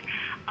being sold,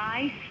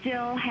 I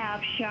still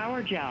have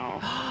shower gel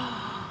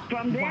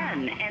from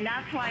then. And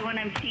that's why when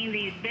I'm seeing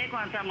these big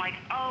ones, I'm like,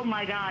 oh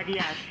my God,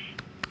 yes.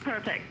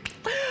 Perfect.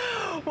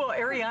 Well,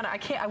 Ariana,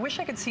 I wish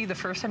I could see you the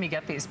first time you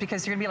get these,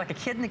 because you're gonna be like a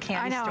kid in the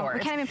candy store. We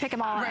can't even pick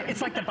them all Right, out.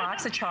 it's like the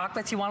box of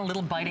chocolates. You want a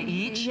little bite of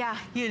each. Yeah.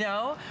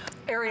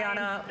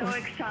 Ariana. I'm so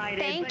excited.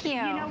 Thank you.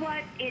 You know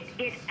what?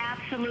 It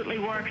absolutely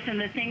works,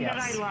 and the thing that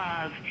I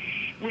love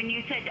when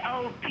you said,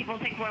 oh, people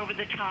think we're over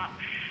the top,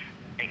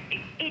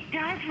 it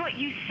does what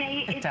you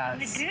say it's going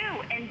to do.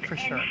 And,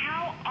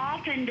 how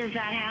often does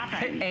that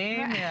happen?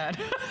 Amen.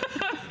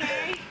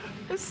 Okay?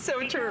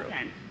 So true.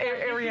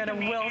 Ariana,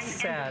 well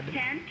said.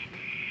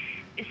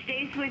 It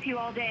stays with you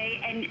all day,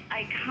 and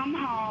I come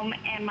home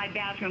and my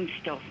bathroom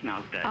still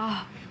smells good.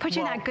 Oh, put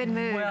you in that good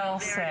mood. Well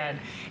said.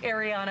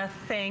 Ariana,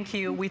 thank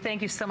you. We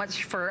thank you so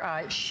much for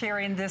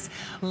sharing this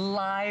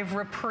live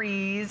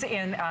reprise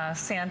in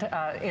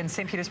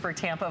St. Petersburg,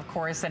 Tampa, of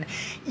course. And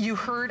you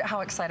heard how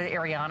excited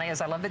Ariana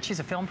is. I love that she's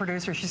a film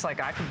producer. She's like,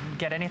 I can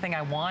get anything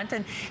I want.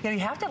 And you know,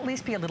 you have to at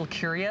least be a little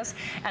curious.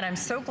 And I'm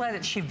so glad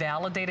that she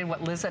validated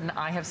what Liz and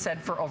I have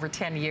said for over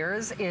 10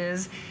 years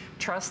is,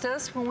 trust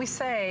us when we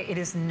say it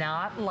is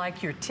not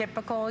like your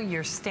typical,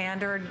 your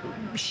standard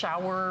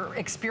shower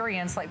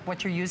experience like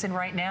what you're using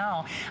right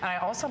now. And I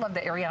also love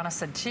that Ariana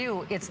said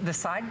too, it's the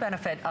side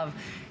benefit of,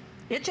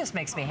 it just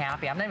makes me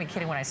happy. I'm not even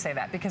kidding when I say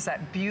that, because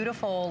that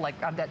beautiful, like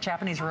that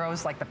Japanese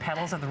rose, like the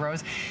petals of the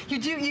rose,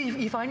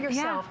 you find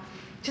yourself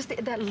just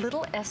that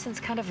little essence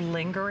kind of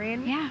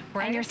lingering. Yeah,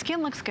 right? And your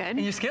skin looks good.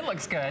 And your skin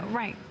looks good.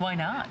 Right. Why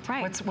not?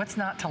 Right. What's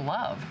not to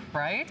love,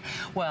 right?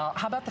 Well,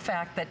 how about the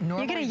fact that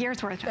normally... You get a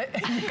year's worth.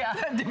 Yeah,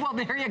 well,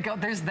 there you go.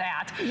 There's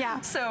that.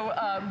 Yeah. So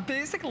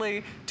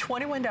basically,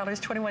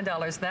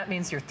 $21. That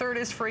means your third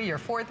is free, your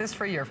fourth is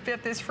free, your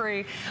fifth is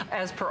free.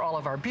 As per all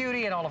of our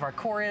beauty and all of our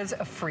Korres,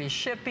 free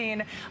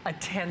shipping, a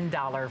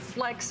 $10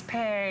 flex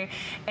pay.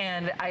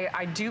 And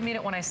I do mean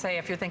it when I say,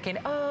 if you're thinking,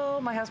 oh,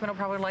 my husband will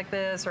probably like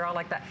this or I'll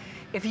like that.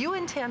 If you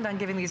intend on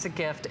giving these a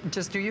gift,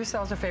 just do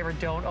yourselves a favor,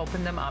 don't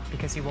open them up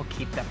because you will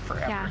keep them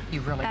forever. Yeah,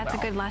 you really will. That's a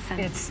good lesson.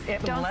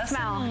 Don't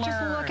smell, learned.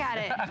 just look at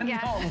it. Yeah.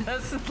 No,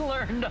 lessons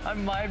learned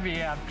on my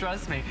behalf,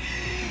 trust me.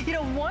 You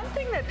know, one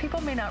thing that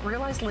people may not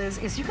realize, Liz,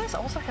 is you guys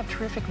also have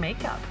terrific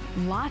makeup.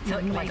 Lots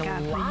of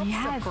makeup. Lots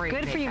of great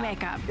good makeup. For you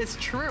makeup. It's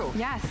true.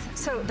 Yes.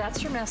 So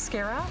that's your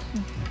mascara?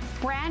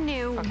 Brand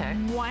new,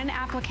 one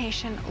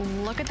application.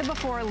 Look at the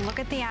before, look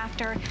at the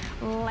after,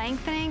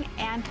 lengthening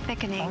and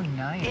thickening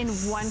in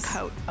one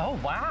coat. Oh,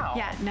 wow.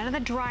 Yeah, none of the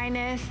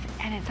dryness,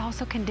 and it's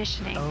also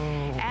conditioning.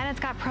 And it's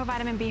got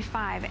provitamin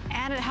B5,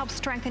 and it helps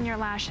strengthen your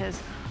lashes.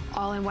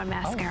 All in one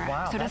mascara. Oh,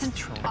 wow, so it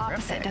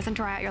doesn't doesn't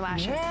dry out your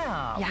lashes.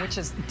 Yeah, which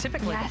is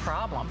typically the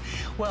problem.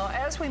 Well,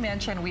 as we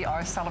mentioned, we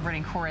are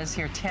celebrating Korres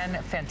here,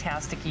 10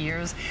 fantastic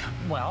years.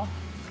 Well,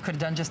 could have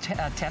done just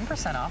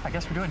 10% off. I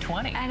guess we're doing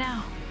 20. I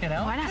know. You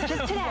know? Why not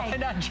just today? Why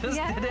not just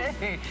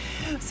today?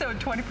 So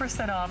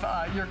 20%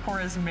 off your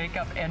Korres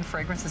makeup and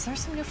fragrances. There's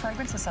some new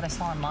fragrances that I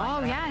saw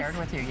online that I haven't shared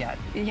with you yet.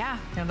 Yeah.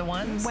 You know the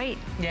ones? Wait.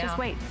 Just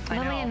wait.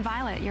 Lily and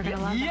Violet. You're going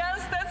to love them.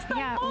 Yes, that's the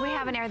one. We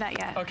haven't aired that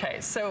yet. Okay,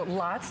 so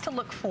lots to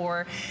look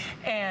for.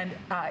 And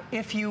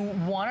if you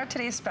want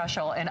today's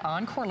special, an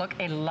encore look,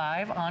 a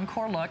live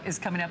encore look is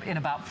coming up in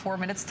about 4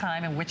 minutes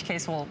time, in which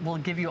case we'll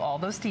give you all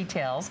those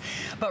details.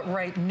 But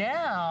right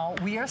now,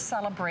 we are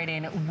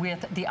celebrating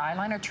with the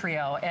eyeliner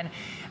trio. And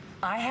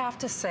I have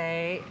to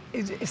say,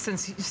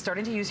 since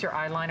starting to use your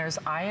eyeliners,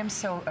 I am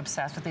so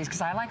obsessed with these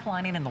because I like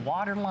lining in the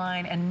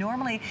waterline, and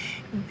normally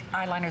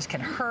eyeliners can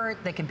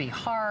hurt, they can be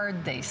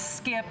hard, they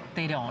skip,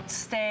 they don't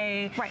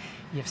stay. Right.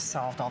 You've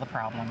solved all the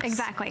problems.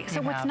 Exactly.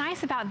 So what's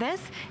nice about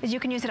this is you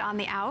can use it on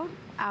the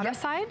outer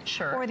side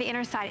or the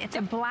inner side. It's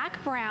a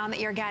black brown that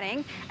you're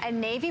getting, a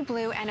navy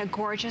blue, and a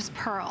gorgeous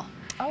pearl.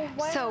 Oh,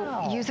 wow.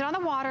 So use it on the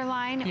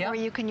waterline, or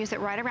you can use it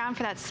right around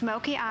for that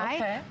smoky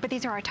eye. But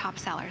these are our top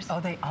sellers. Oh,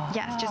 they are?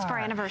 Yes, just for our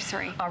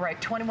anniversary. All right,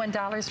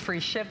 $21 free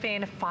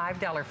shipping,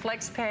 $5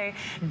 flex pay.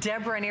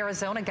 Deborah in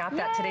Arizona got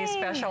that today's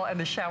special and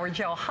the shower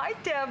gel. Hi,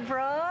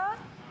 Deborah.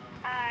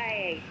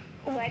 Hi.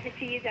 Glad to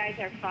see you guys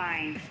are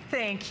fine.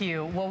 Thank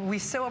you. Well, we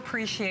so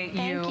appreciate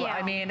you. Thank you.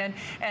 I mean,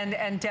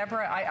 and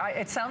Deborah,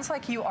 it sounds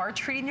like you are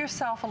treating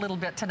yourself a little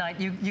bit tonight.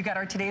 You got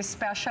our today's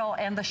special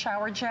and the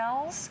shower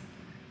gels?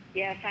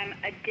 Yes, I'm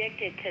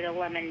addicted to the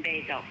lemon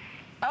basil.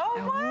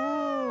 Oh,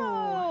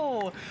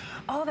 wow.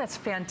 Oh, that's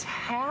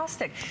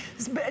fantastic.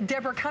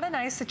 Deborah, kind of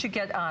nice that you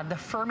get the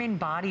firming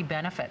body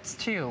benefits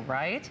too,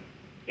 right?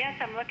 Yes,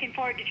 I'm looking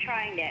forward to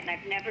trying that, and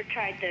I've never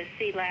tried the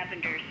sea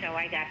lavender, so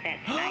I got that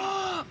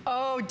tonight.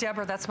 Oh,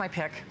 Deborah, that's my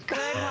pick. Good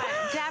one.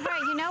 Deborah,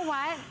 you know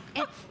what?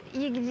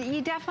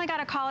 You definitely got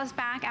to call us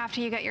back after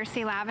you get your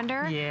sea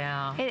lavender.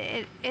 Yeah.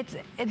 It's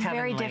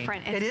very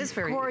different. It is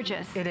very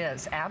gorgeous. It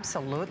is,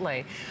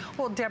 absolutely.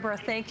 Well, Deborah,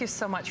 thank you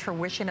so much for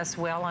wishing us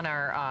well on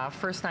our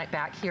first night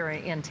back here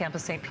in Tampa,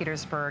 St.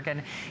 Petersburg.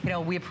 And, you know,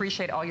 we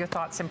appreciate all your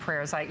thoughts and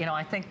prayers.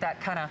 I think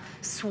that kind of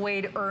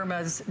swayed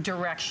Irma's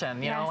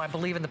direction. You know, I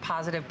believe in the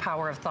positive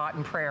power of thought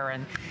and prayer.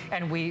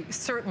 And we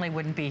certainly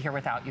wouldn't be here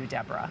without you,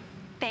 Deborah.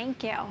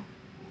 Thank you.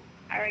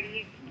 All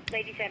right,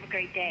 Ladies, have a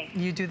great day.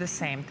 You do the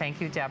same. Thank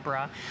you,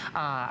 Deborah.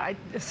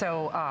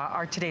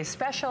 Our today's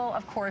special,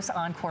 of course,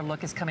 Encore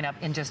Look is coming up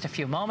in just a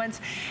few moments.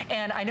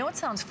 And I know it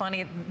sounds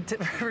funny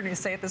to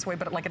say it this way,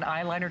 but like an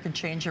eyeliner can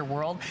change your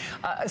world.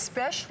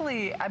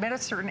 Especially, I'm at a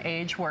certain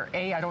age where,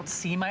 A, I don't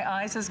see my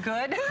eyes as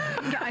good.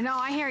 Yeah, no,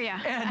 I hear you.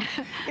 And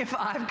if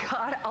I've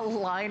got a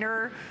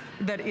liner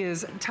that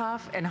is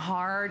tough and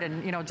hard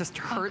and, you know, just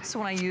hurts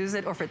when I use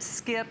it, or if it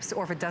skips,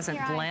 or if it doesn't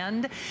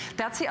blend.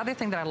 That's the other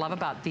thing that I love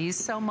about these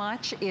so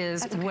much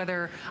is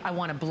whether I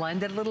want to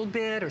blend it a little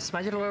bit or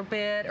smudge it a little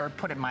bit or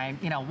put it in my,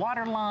 you know,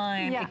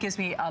 waterline. It gives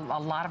me a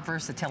lot of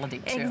versatility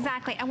too.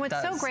 Exactly. And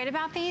what's so great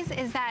about these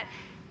is that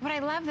what I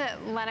love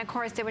that Lena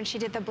Korres did when she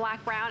did the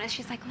black brown is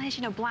she's like, Liz,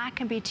 you know, black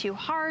can be too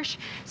harsh.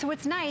 So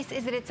what's nice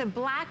is that it's a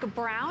black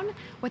brown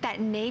with that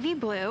navy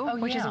blue,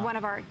 which is one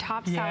of our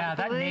top sellers,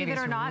 believe it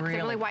or not, because it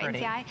really whitens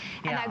the eye.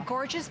 And that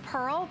gorgeous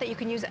pearl that you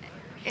can use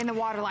in the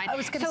waterline. I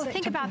was going to say,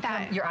 think about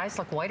that. Your eyes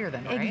look whiter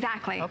then, right?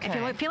 Exactly. Okay. If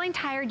you're feeling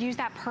tired, use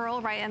that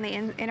pearl right in the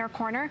inner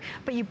corner,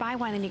 but you buy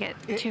one and you get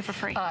two for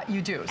free.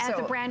 You do. And it's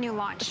a brand new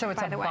launch, so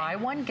it's by the way. Buy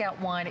one, get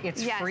one.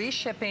 It's free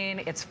shipping.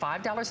 It's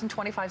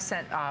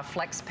 $5.25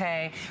 flex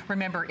pay.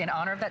 Remember, in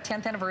honor of that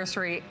 10th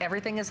anniversary,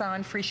 everything is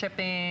on free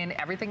shipping.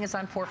 Everything is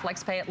on 4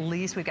 flex pay at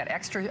least. We've got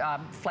extra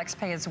flex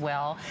pay as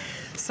well.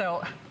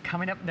 So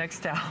coming up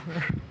next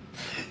hour.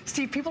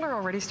 Steve, people are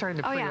already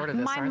starting to pre-order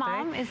this, aren't they?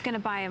 My mom is going to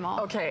buy them all.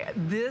 Okay,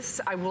 this,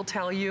 I will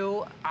tell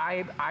you,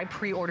 I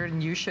pre-ordered,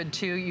 and you should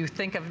too. You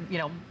think of, you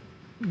know,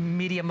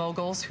 media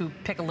moguls who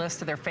pick a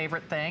list of their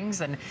favorite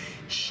things, and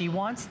she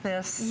wants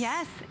this.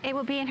 Yes, it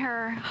will be in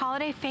her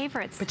holiday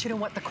favorites. But you know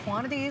what? The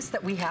quantities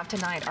that we have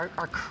tonight are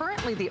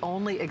currently the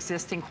only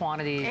existing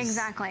quantities.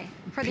 Exactly.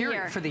 For the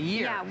year. For the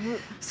year. Yeah.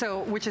 So,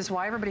 which is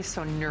why everybody's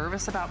so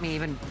nervous about me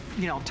even,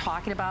 you know,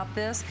 talking about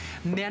this.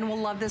 Men will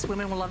love this.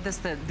 Women will love this.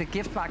 The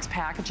gift box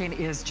packaging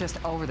is just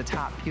over the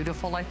top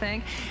beautiful, I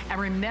think. And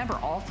remember,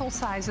 all full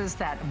sizes,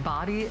 that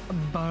body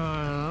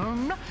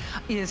balm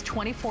is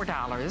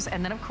 $24.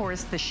 And then, of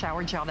course, the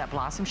shower gel, that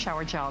Blossom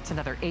shower gel, it's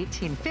another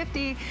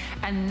 $18.50.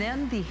 And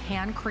then the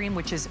hand cream,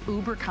 which is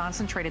uber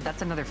concentrated,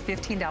 that's another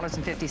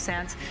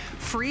 $15.50.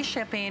 Free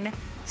shipping,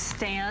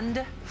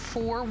 stand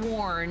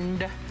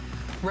forewarned,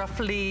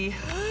 roughly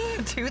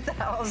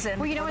 2,000.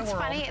 Well, you know what's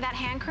funny? That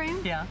hand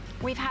cream? Yeah.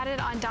 We've had it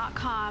on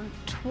 .com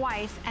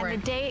twice, and the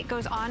day it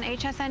goes on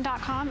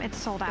hsn.com, it's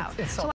sold out. It's sold out.